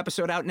 5. New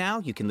episode out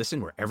now. You can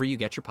listen wherever you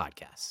get your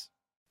podcasts.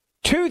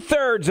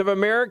 2/3 of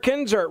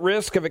Americans are at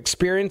risk of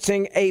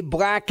experiencing a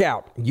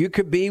blackout. You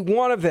could be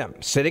one of them,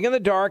 sitting in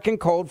the dark and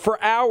cold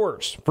for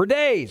hours, for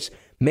days,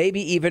 maybe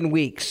even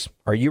weeks.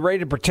 Are you ready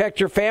to protect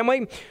your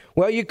family?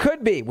 Well, you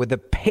could be with the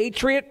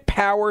Patriot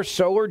Power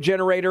Solar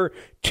Generator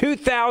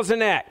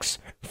 2000X.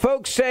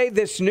 Folks say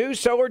this new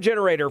solar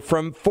generator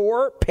from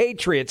 4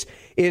 Patriots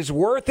is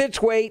worth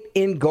its weight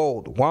in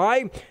gold.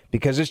 Why?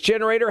 Because this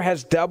generator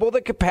has double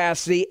the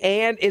capacity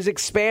and is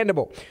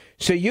expandable.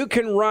 So you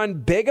can run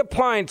big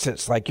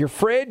appliances like your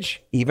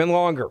fridge even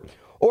longer,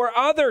 or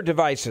other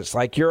devices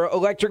like your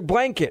electric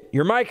blanket,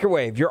 your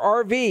microwave, your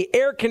RV,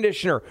 air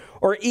conditioner,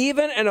 or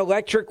even an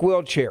electric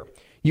wheelchair.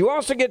 You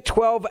also get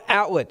 12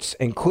 outlets,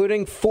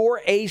 including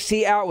 4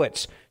 AC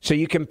outlets, so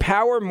you can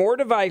power more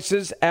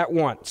devices at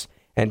once,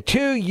 and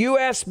 2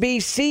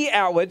 USB-C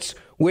outlets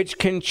which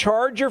can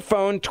charge your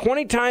phone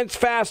 20 times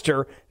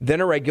faster than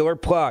a regular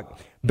plug.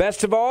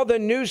 Best of all, the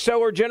new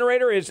solar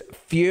generator is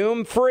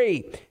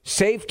fume-free,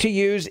 safe to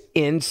use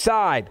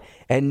inside,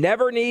 and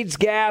never needs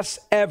gas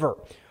ever.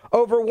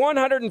 Over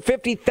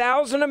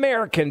 150,000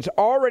 Americans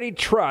already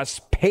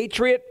trust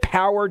Patriot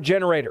Power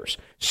Generators.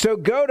 So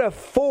go to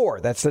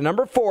that's the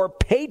number 4,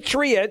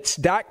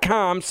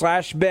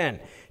 patriots.com/Ben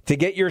to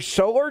get your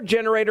solar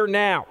generator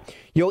now.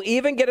 You'll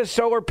even get a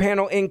solar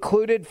panel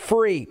included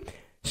free.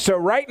 So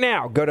right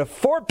now, go to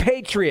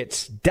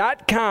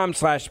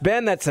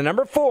 4patriots.com/Ben. That's the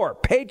number 4,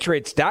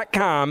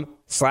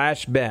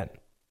 patriots.com/Ben.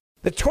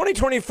 The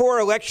 2024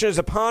 election is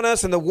upon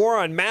us, and the war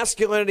on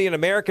masculinity in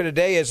America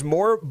today is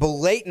more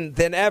blatant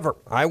than ever.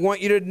 I want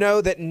you to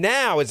know that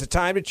now is the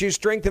time to choose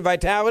strength and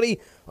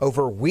vitality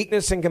over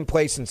weakness and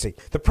complacency.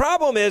 The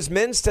problem is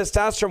men's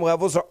testosterone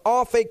levels are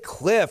off a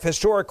cliff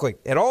historically,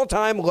 an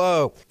all-time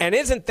low. And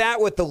isn't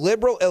that what the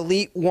liberal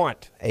elite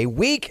want? A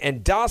weak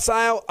and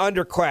docile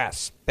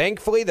underclass.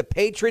 Thankfully, the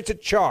Patriots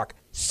at Chalk,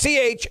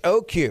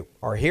 CHOQ,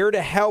 are here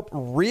to help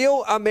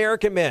real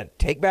American men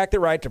take back the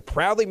right to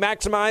proudly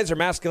maximize their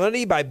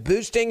masculinity by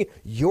boosting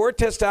your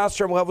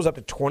testosterone levels up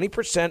to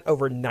 20%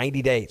 over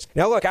 90 days.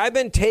 Now, look, I've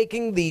been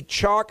taking the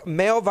Chalk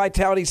Male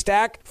Vitality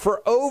Stack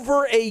for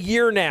over a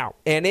year now,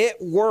 and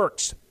it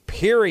works.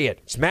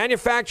 Period. It's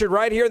manufactured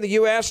right here in the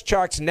U.S.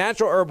 Chalk's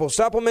natural herbal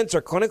supplements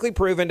are clinically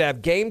proven to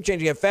have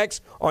game-changing effects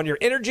on your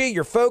energy,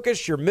 your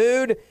focus, your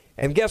mood.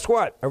 And guess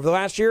what? Over the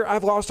last year,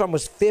 I've lost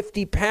almost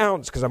 50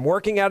 pounds because I'm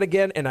working out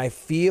again, and I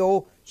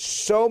feel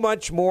so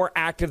much more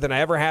active than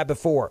I ever had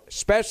before,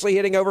 especially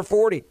hitting over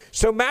 40.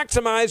 So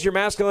maximize your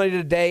masculinity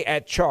today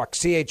at Chalk,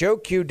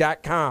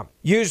 CHOQ.com.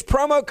 Use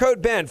promo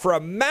code Ben for a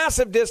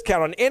massive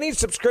discount on any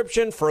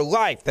subscription for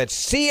life. That's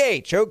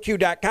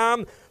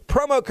CHOQ.com.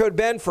 Promo code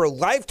Ben for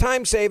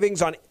lifetime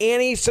savings on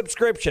any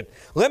subscription.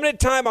 Limited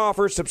time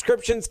offer.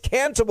 Subscriptions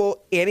cancelable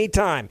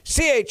anytime.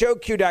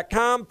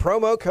 CHOQ.com.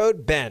 Promo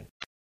code Ben.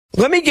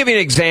 Let me give you an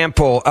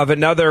example of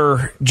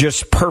another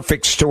just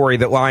perfect story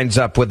that lines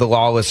up with the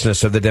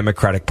lawlessness of the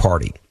Democratic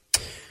Party.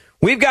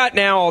 We've got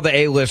now all the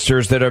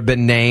A-listers that have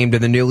been named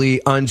in the newly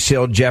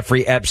unsealed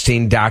Jeffrey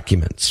Epstein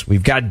documents.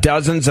 We've got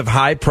dozens of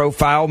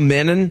high-profile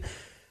men and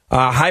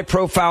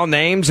high-profile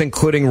names,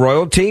 including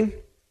royalty,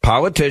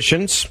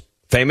 politicians,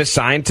 famous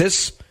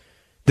scientists,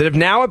 that have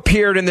now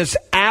appeared in this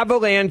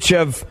avalanche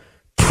of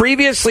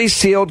previously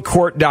sealed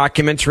court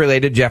documents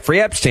related to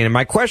Jeffrey Epstein. And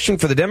my question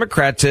for the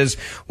Democrats is,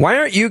 why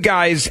aren't you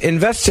guys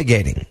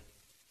investigating?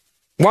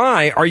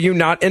 Why are you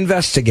not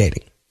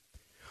investigating?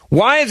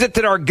 Why is it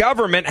that our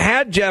government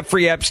had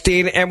Jeffrey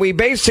Epstein and we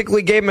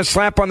basically gave him a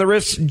slap on the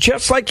wrist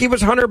just like he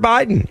was Hunter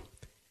Biden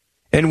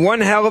and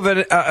one hell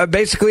of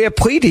basically a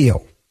plea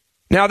deal?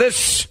 Now,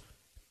 this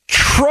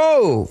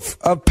trove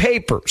of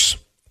papers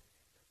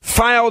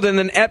filed in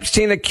an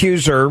Epstein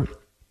accuser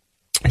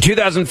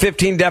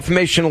 2015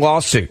 defamation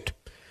lawsuit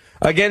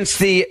against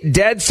the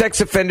dead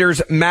sex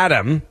offenders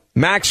Madam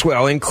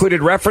Maxwell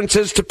included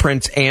references to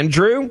Prince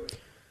Andrew,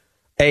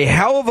 a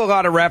hell of a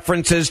lot of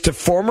references to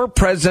former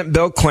President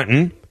Bill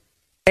Clinton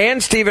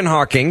and Stephen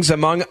Hawking,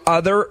 among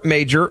other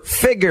major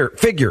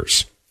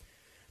figures.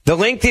 The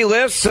lengthy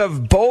list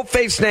of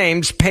bold-faced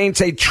names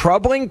paints a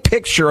troubling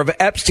picture of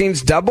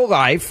Epstein's double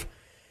life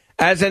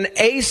as an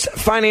ace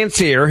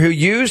financier who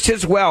used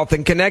his wealth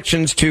and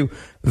connections to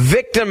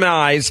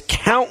victimize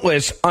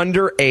countless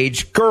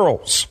underage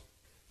girls.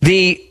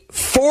 The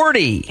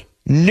 40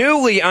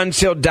 newly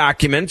unsealed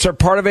documents are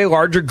part of a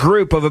larger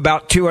group of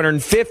about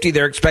 250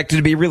 that are expected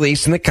to be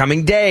released in the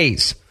coming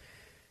days,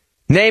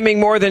 naming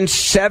more than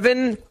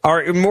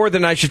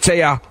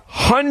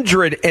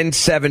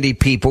 170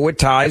 people with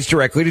ties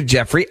directly to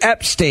Jeffrey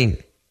Epstein,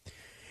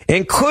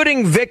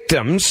 including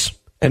victims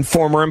and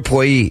former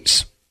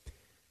employees.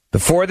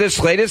 Before this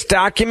latest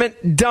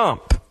document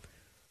dump,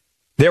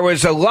 there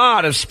was a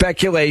lot of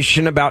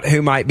speculation about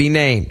who might be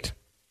named.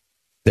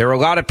 There were a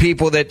lot of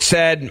people that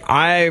said,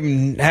 I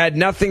had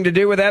nothing to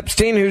do with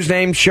Epstein, whose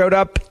name showed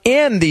up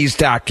in these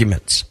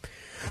documents.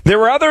 There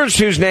were others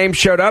whose names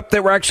showed up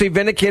that were actually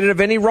vindicated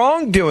of any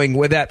wrongdoing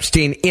with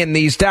Epstein in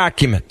these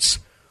documents.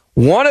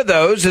 One of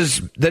those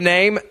is the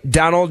name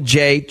Donald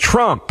J.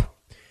 Trump.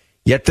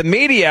 Yet the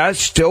media is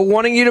still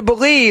wanting you to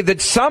believe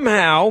that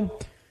somehow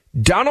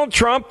Donald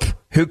Trump,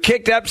 who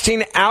kicked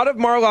Epstein out of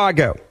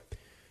Mar-a-Lago,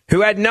 who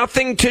had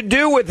nothing to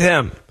do with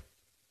him,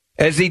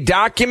 as the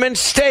documents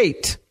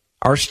state,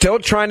 are still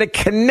trying to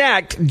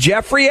connect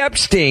Jeffrey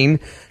Epstein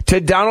to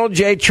Donald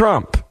J.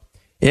 Trump.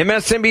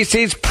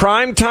 MSNBC's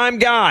primetime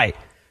guy,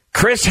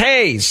 Chris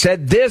Hayes,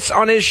 said this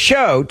on his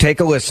show.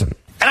 Take a listen.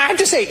 And I have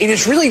to say, it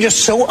is really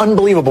just so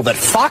unbelievable that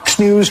Fox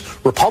News,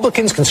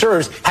 Republicans,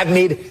 conservatives have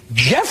made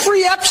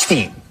Jeffrey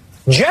Epstein,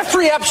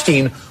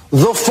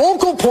 the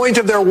focal point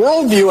of their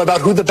worldview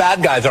about who the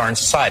bad guys are in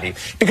society.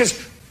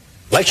 Because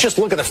let's just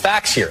look at the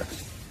facts here.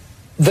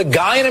 The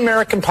guy in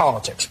American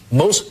politics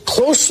most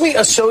closely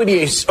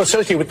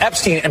associated with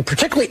Epstein, and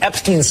particularly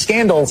Epstein's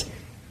scandals,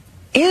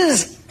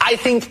 is, I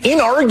think,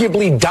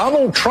 inarguably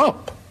Donald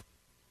Trump.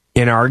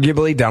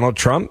 Inarguably Donald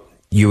Trump?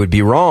 You would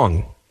be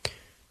wrong.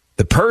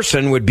 The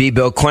person would be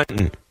Bill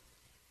Clinton.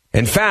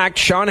 In fact,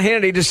 Sean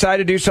Hannity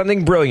decided to do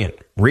something brilliant.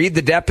 Read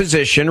the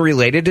deposition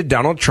related to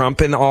Donald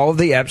Trump and all of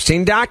the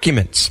Epstein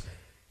documents.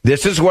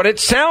 This is what it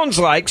sounds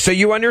like, so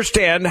you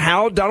understand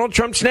how Donald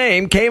Trump's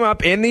name came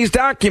up in these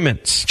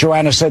documents.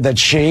 Joanna said that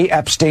she,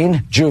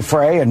 Epstein,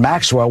 Giuffre, and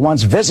Maxwell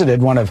once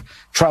visited one of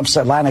Trump's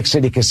Atlantic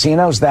City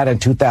casinos, that in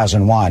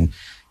 2001.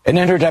 And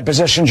in her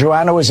deposition,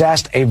 Joanna was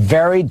asked a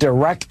very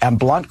direct and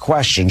blunt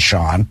question,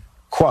 Sean.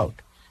 Quote,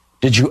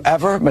 did you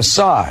ever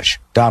massage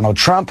Donald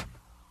Trump?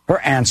 Her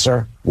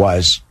answer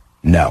was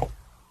no.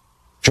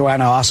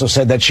 Joanna also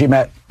said that she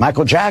met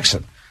Michael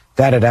Jackson,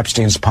 that at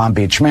Epstein's Palm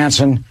Beach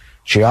Mansion.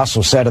 She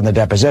also said in the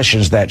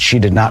depositions that she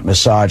did not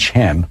massage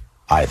him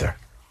either.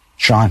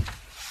 Sean?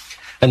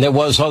 And there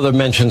was other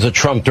mentions of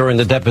Trump during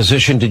the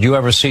deposition. Did you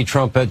ever see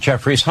Trump at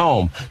Jeffrey's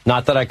home?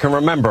 Not that I can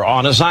remember.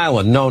 On his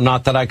island? No,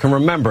 not that I can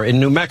remember. In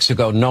New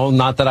Mexico? No,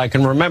 not that I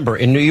can remember.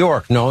 In New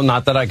York? No,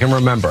 not that I can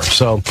remember.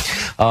 So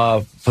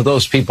for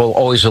those people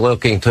always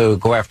looking to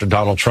go after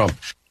Donald Trump.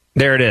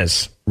 There it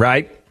is,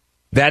 right?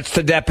 That's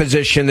the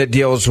deposition that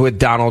deals with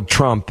Donald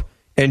Trump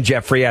and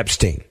Jeffrey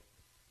Epstein.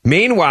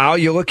 Meanwhile,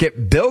 you look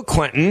at Bill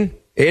Clinton,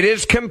 it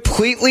is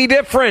completely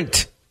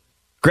different.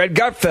 Greg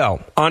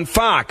Gutfeld on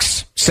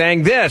Fox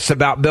saying this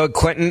about Bill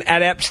Clinton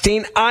at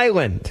Epstein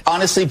Island.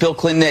 Honestly, Bill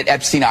Clinton at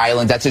Epstein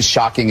Island, that's as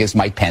shocking as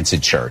Mike Pence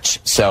at church.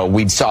 So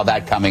we saw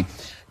that coming.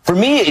 For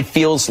me, it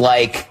feels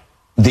like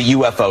the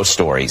UFO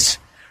stories,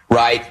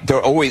 right?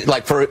 They're always,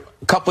 like, for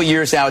a couple of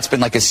years now, it's been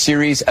like a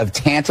series of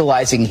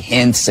tantalizing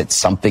hints at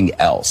something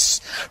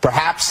else.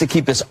 Perhaps to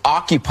keep us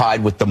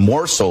occupied with the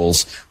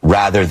morsels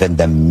rather than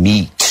the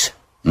meat.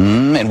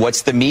 And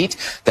what's the meat?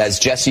 As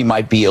Jesse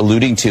might be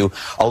alluding to,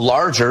 a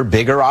larger,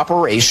 bigger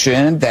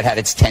operation that had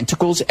its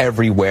tentacles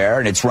everywhere,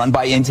 and it's run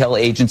by intel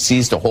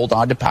agencies to hold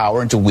on to power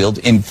and to wield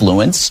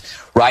influence,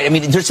 right? I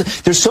mean,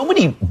 there's so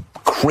many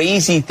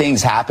crazy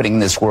things happening in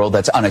this world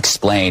that's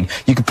unexplained.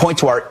 You could point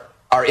to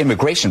our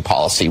immigration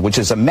policy, which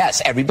is a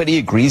mess. Everybody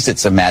agrees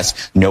it's a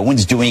mess. No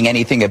one's doing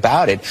anything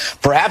about it.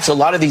 Perhaps a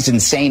lot of these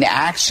insane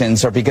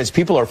actions are because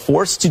people are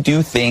forced to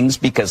do things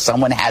because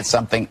someone has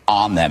something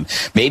on them.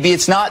 Maybe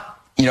it's not,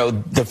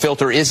 the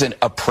filter isn't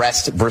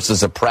oppressed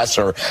versus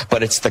oppressor,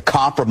 but it's the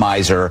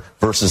compromiser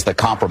versus the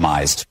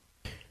compromised.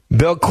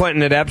 Bill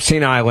Clinton at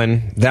Epstein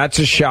Island, that's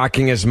as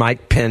shocking as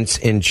Mike Pence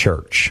in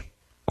church.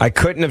 I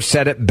couldn't have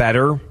said it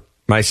better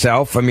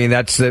myself. I mean,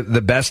 that's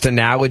the best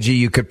analogy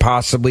you could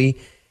possibly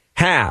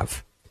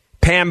have.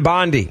 Pam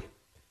Bondi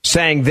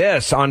saying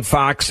this on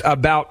Fox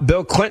about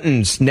Bill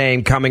Clinton's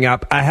name coming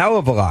up a hell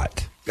of a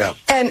lot. Yeah.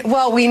 And,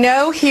 well, we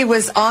know he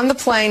was on the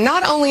plane,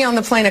 not only on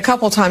the plane a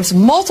couple times,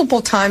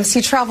 multiple times.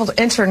 He traveled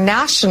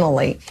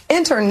internationally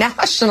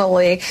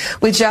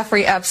with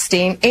Jeffrey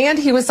Epstein. And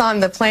he was on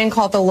the plane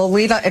called the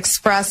Lolita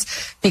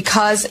Express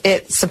because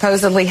it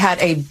supposedly had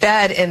a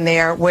bed in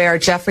there where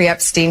Jeffrey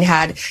Epstein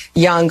had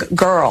young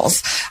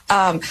girls.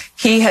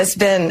 He has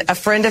been a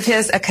friend of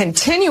his, a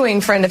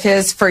continuing friend of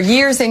his for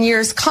years and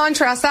years.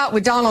 Contrast that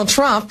with Donald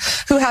Trump,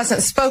 who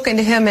hasn't spoken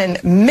to him in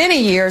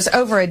many years,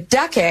 over a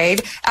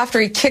decade, after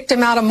he kicked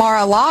him out of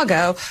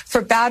Mar-a-Lago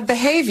for bad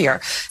behavior.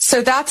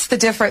 So that's the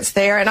difference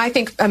there. And I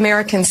think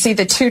Americans see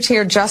the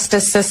two-tier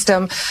justice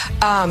system.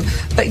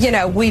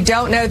 But, we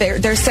don't know.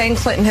 They're saying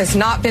Clinton has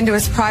not been to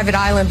his private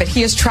island, but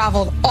he has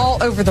traveled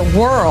all over the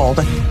world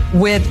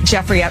with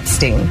Jeffrey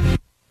Epstein.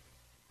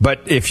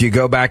 But if you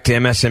go back to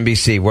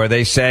MSNBC, where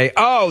they say,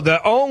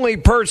 the only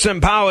person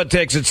in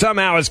politics that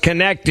somehow is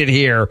connected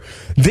here,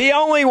 the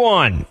only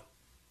one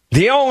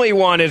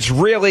is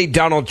really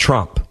Donald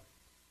Trump.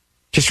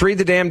 Just read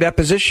the damn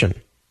deposition.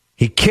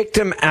 He kicked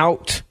him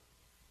out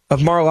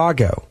of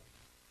Mar-a-Lago.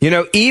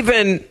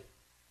 Even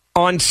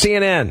on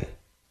CNN,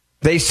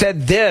 they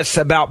said this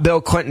about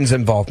Bill Clinton's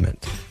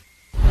involvement.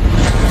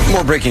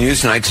 More breaking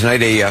news tonight.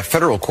 Tonight, a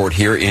federal court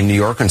here in New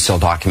York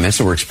unsealed documents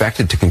that were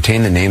expected to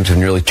contain the names of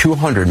nearly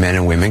 200 men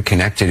and women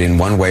connected in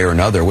one way or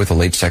another with the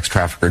late sex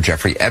trafficker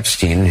Jeffrey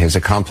Epstein and his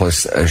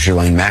accomplice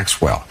Ghislaine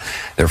Maxwell.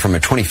 They're from a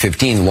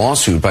 2015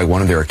 lawsuit by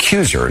one of their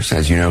accusers.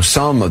 As you know,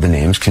 some of the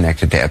names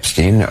connected to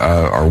Epstein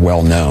are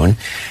well known.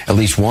 At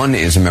least one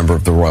is a member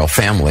of the royal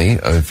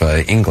family of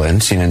England.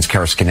 CNN's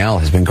Kara Scannell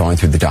has been going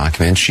through the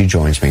documents. She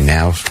joins me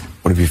now.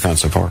 What have you found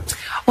so far?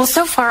 Well,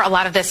 so far, a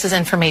lot of this is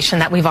information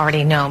that we've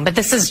already known, but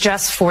this is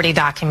just 40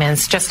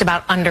 documents, just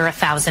about under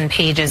 1,000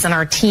 pages, and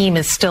our team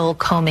is still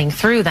combing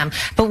through them.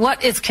 But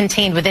what is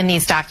contained within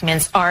these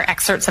documents are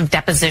excerpts of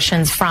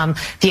depositions from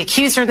the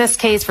accuser in this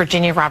case,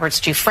 Virginia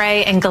Roberts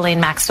Giuffre, and Ghislaine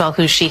Maxwell,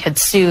 who she had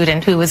sued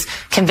and who was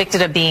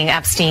convicted of being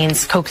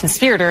Epstein's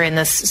co-conspirator in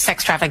this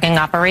sex trafficking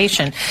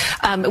operation.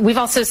 We've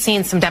also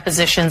seen some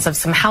depositions of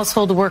some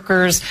household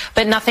workers,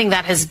 but nothing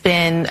that has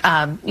been,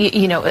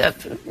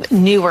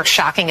 new or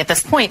shocking at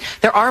this point.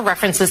 There there are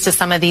references to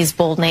some of these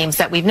bold names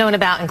that we've known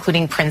about,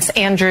 including Prince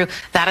Andrew.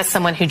 That is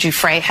someone who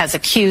Giuffre has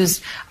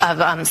accused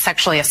of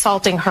sexually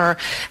assaulting her.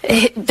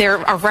 There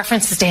are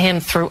references to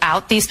him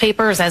throughout these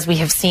papers, as we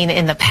have seen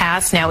in the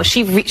past. Now,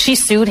 she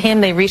sued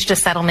him. They reached a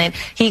settlement.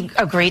 He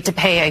agreed to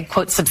pay a,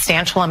 quote,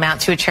 substantial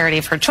amount to a charity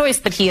of her choice,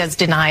 but he has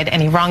denied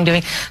any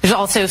wrongdoing. There's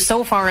also,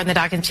 so far in the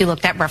documents you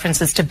looked at,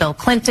 references to Bill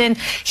Clinton.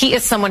 He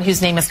is someone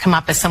whose name has come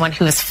up as someone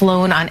who has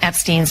flown on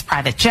Epstein's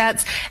private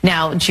jets.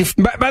 Now,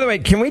 by the way,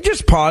 can we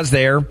just pause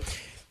there?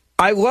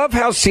 I love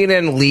how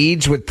CNN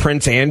leads with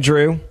Prince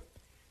Andrew.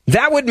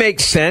 That would make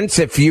sense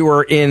if you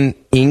were in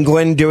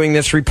England doing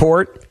this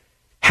report.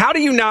 How do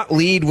you not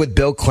lead with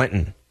Bill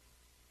Clinton?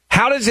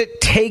 How does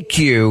it take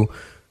you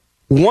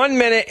 1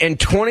 minute and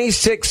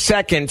 26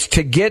 seconds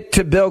to get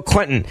to Bill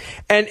Clinton?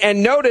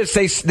 And notice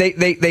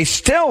they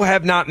still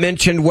have not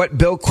mentioned what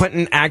Bill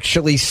Clinton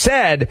actually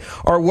said,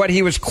 or what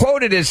he was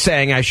quoted as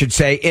saying, I should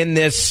say, in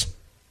this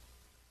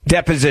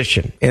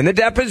deposition. In the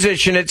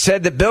deposition, it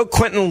said that Bill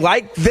Clinton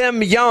liked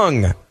them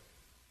young,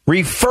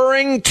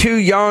 referring to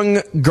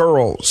young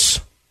girls.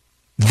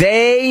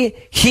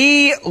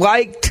 He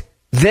liked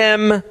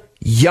them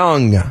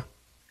young.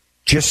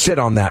 Just sit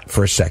on that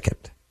for a second.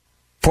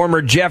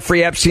 Former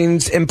Jeffrey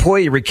Epstein's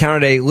employee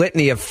recounted a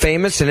litany of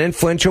famous and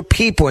influential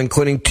people,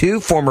 including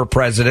 2 former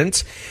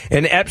presidents,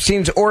 in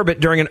Epstein's orbit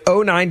during an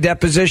 2009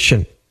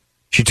 deposition.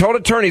 She told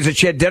attorneys that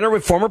she had dinner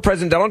with former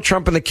President Donald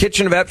Trump in the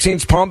kitchen of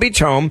Epstein's Palm Beach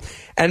home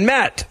and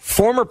met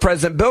former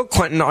President Bill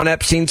Clinton on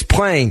Epstein's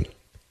plane.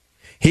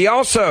 He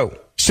also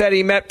said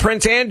he met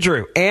Prince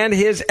Andrew and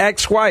his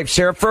ex-wife,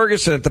 Sarah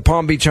Ferguson, at the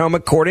Palm Beach home,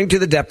 according to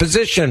the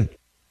deposition.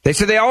 They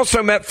said they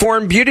also met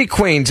foreign beauty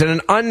queens and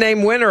an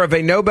unnamed winner of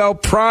a Nobel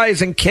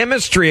Prize in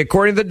chemistry,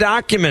 according to the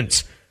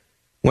documents.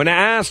 When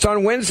asked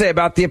on Wednesday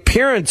about the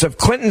appearance of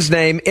Clinton's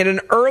name in an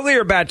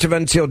earlier batch of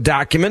unsealed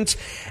documents,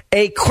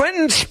 a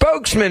Clinton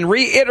spokesman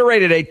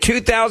reiterated a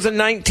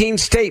 2019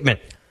 statement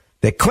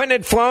that Clinton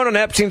had flown on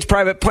Epstein's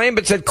private plane,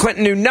 but said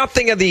Clinton knew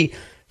nothing of the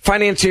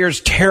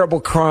financier's terrible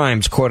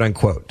crimes, quote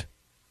unquote.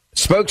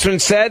 Spokesman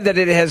said that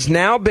it has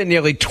now been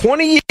nearly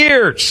 20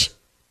 years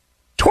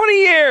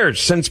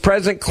since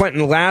President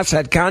Clinton last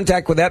had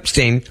contact with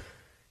Epstein.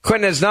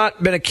 Clinton has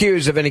not been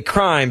accused of any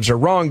crimes or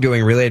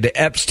wrongdoing related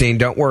to Epstein.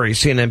 Don't worry,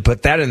 CNN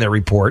put that in their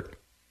report.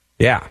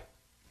 Yeah.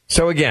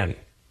 So again,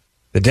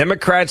 the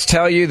Democrats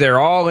tell you they're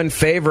all in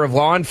favor of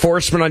law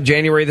enforcement on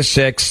January the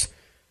 6th,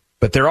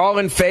 but they're all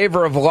in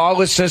favor of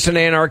lawlessness and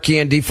anarchy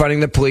and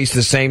defunding the police at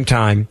the same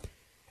time.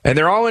 And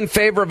they're all in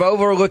favor of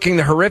overlooking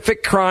the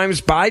horrific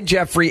crimes by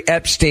Jeffrey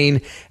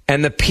Epstein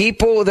and the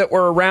people that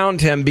were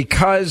around him,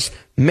 because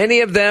many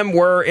of them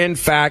were, in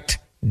fact,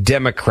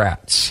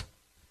 Democrats.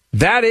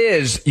 That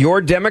is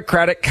your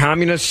Democratic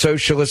Communist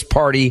Socialist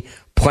Party,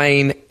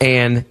 plain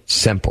and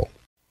simple.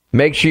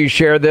 Make sure you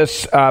share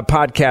this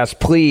podcast,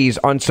 please,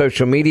 on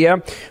social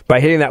media by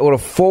hitting that little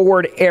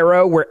forward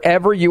arrow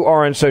wherever you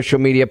are on social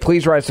media.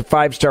 Please write us a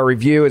 5-star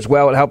review as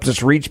well. It helps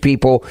us reach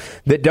people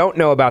that don't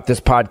know about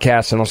this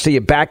podcast, and I'll see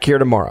you back here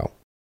tomorrow.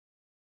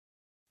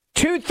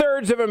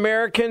 2/3 of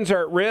Americans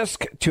are at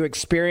risk to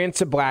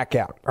experience a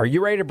blackout. Are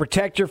you ready to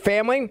protect your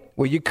family?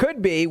 Well, you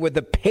could be with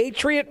the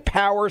Patriot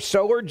Power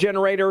Solar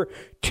Generator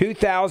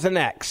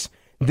 2000X.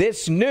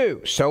 This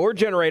new solar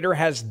generator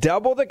has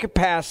double the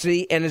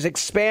capacity and is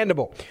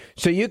expandable,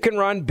 so you can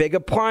run big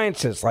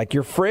appliances like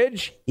your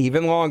fridge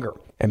even longer.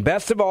 And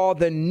best of all,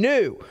 the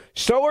new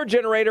solar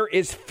generator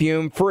is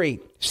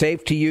fume-free,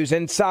 safe to use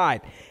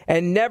inside,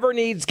 and never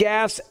needs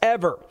gas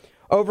ever.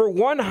 Over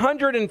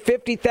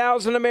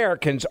 150,000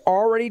 Americans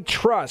already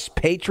trust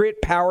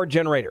Patriot Power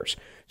Generators.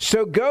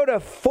 So go to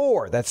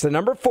 4, that's the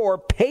number 4,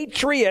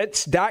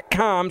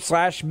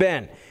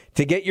 patriots.com/Ben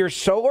to get your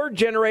solar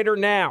generator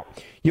now.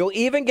 You'll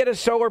even get a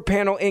solar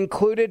panel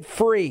included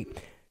free.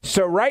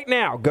 So right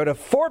now, go to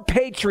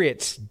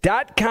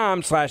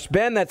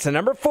 4patriots.com/Ben. That's the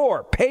number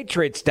 4,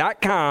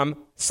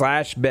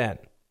 patriots.com/Ben.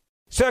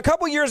 So a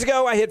couple years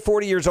ago, I hit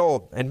 40 years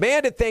old, and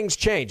man, did things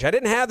change. I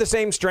didn't have the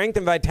same strength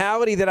and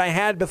vitality that I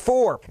had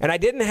before, and I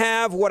didn't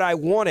have what I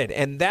wanted,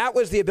 and that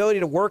was the ability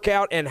to work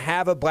out and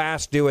have a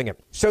blast doing it.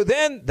 So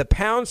then the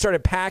pounds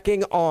started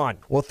packing on.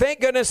 Well,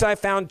 thank goodness I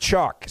found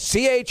Choq,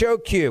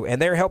 CHOQ,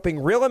 and they're helping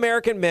real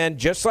American men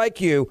just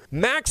like you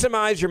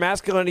maximize your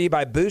masculinity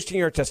by boosting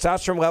your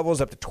testosterone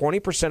levels up to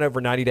 20% over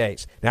 90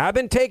 days. Now, I've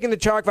been taking the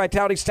Choq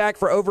Vitality Stack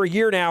for over a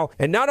year now,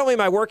 and not only am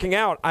I working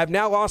out, I've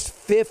now lost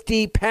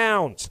 50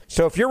 pounds.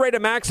 So if you're ready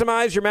to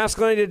maximize your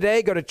masculinity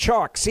today, go to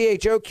Choq,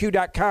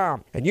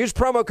 CHOQ.com, and use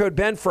promo code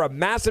Ben for a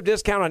massive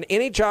discount on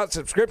any Choq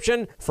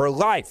subscription for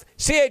life.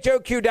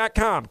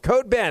 CHOQ.com,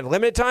 code Ben,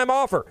 limited time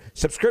offer.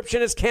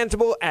 Subscription is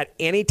cancelable at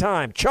any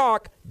time.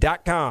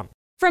 Choq.com.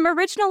 From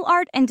original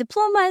art and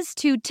diplomas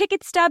to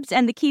ticket stubs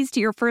and the keys to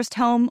your first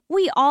home,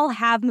 we all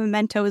have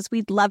mementos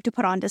we'd love to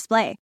put on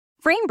display.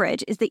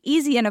 FrameBridge is the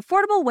easy and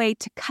affordable way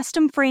to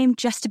custom frame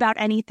just about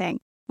anything,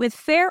 with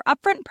fair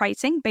upfront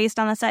pricing based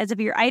on the size of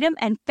your item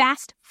and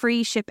fast,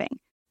 free shipping.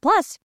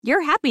 Plus,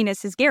 your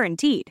happiness is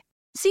guaranteed.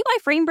 See why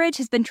FrameBridge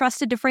has been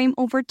trusted to frame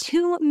over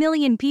 2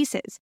 million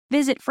pieces.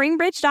 Visit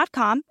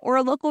framebridge.com or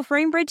a local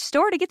FrameBridge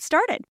store to get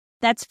started.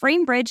 That's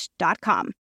framebridge.com.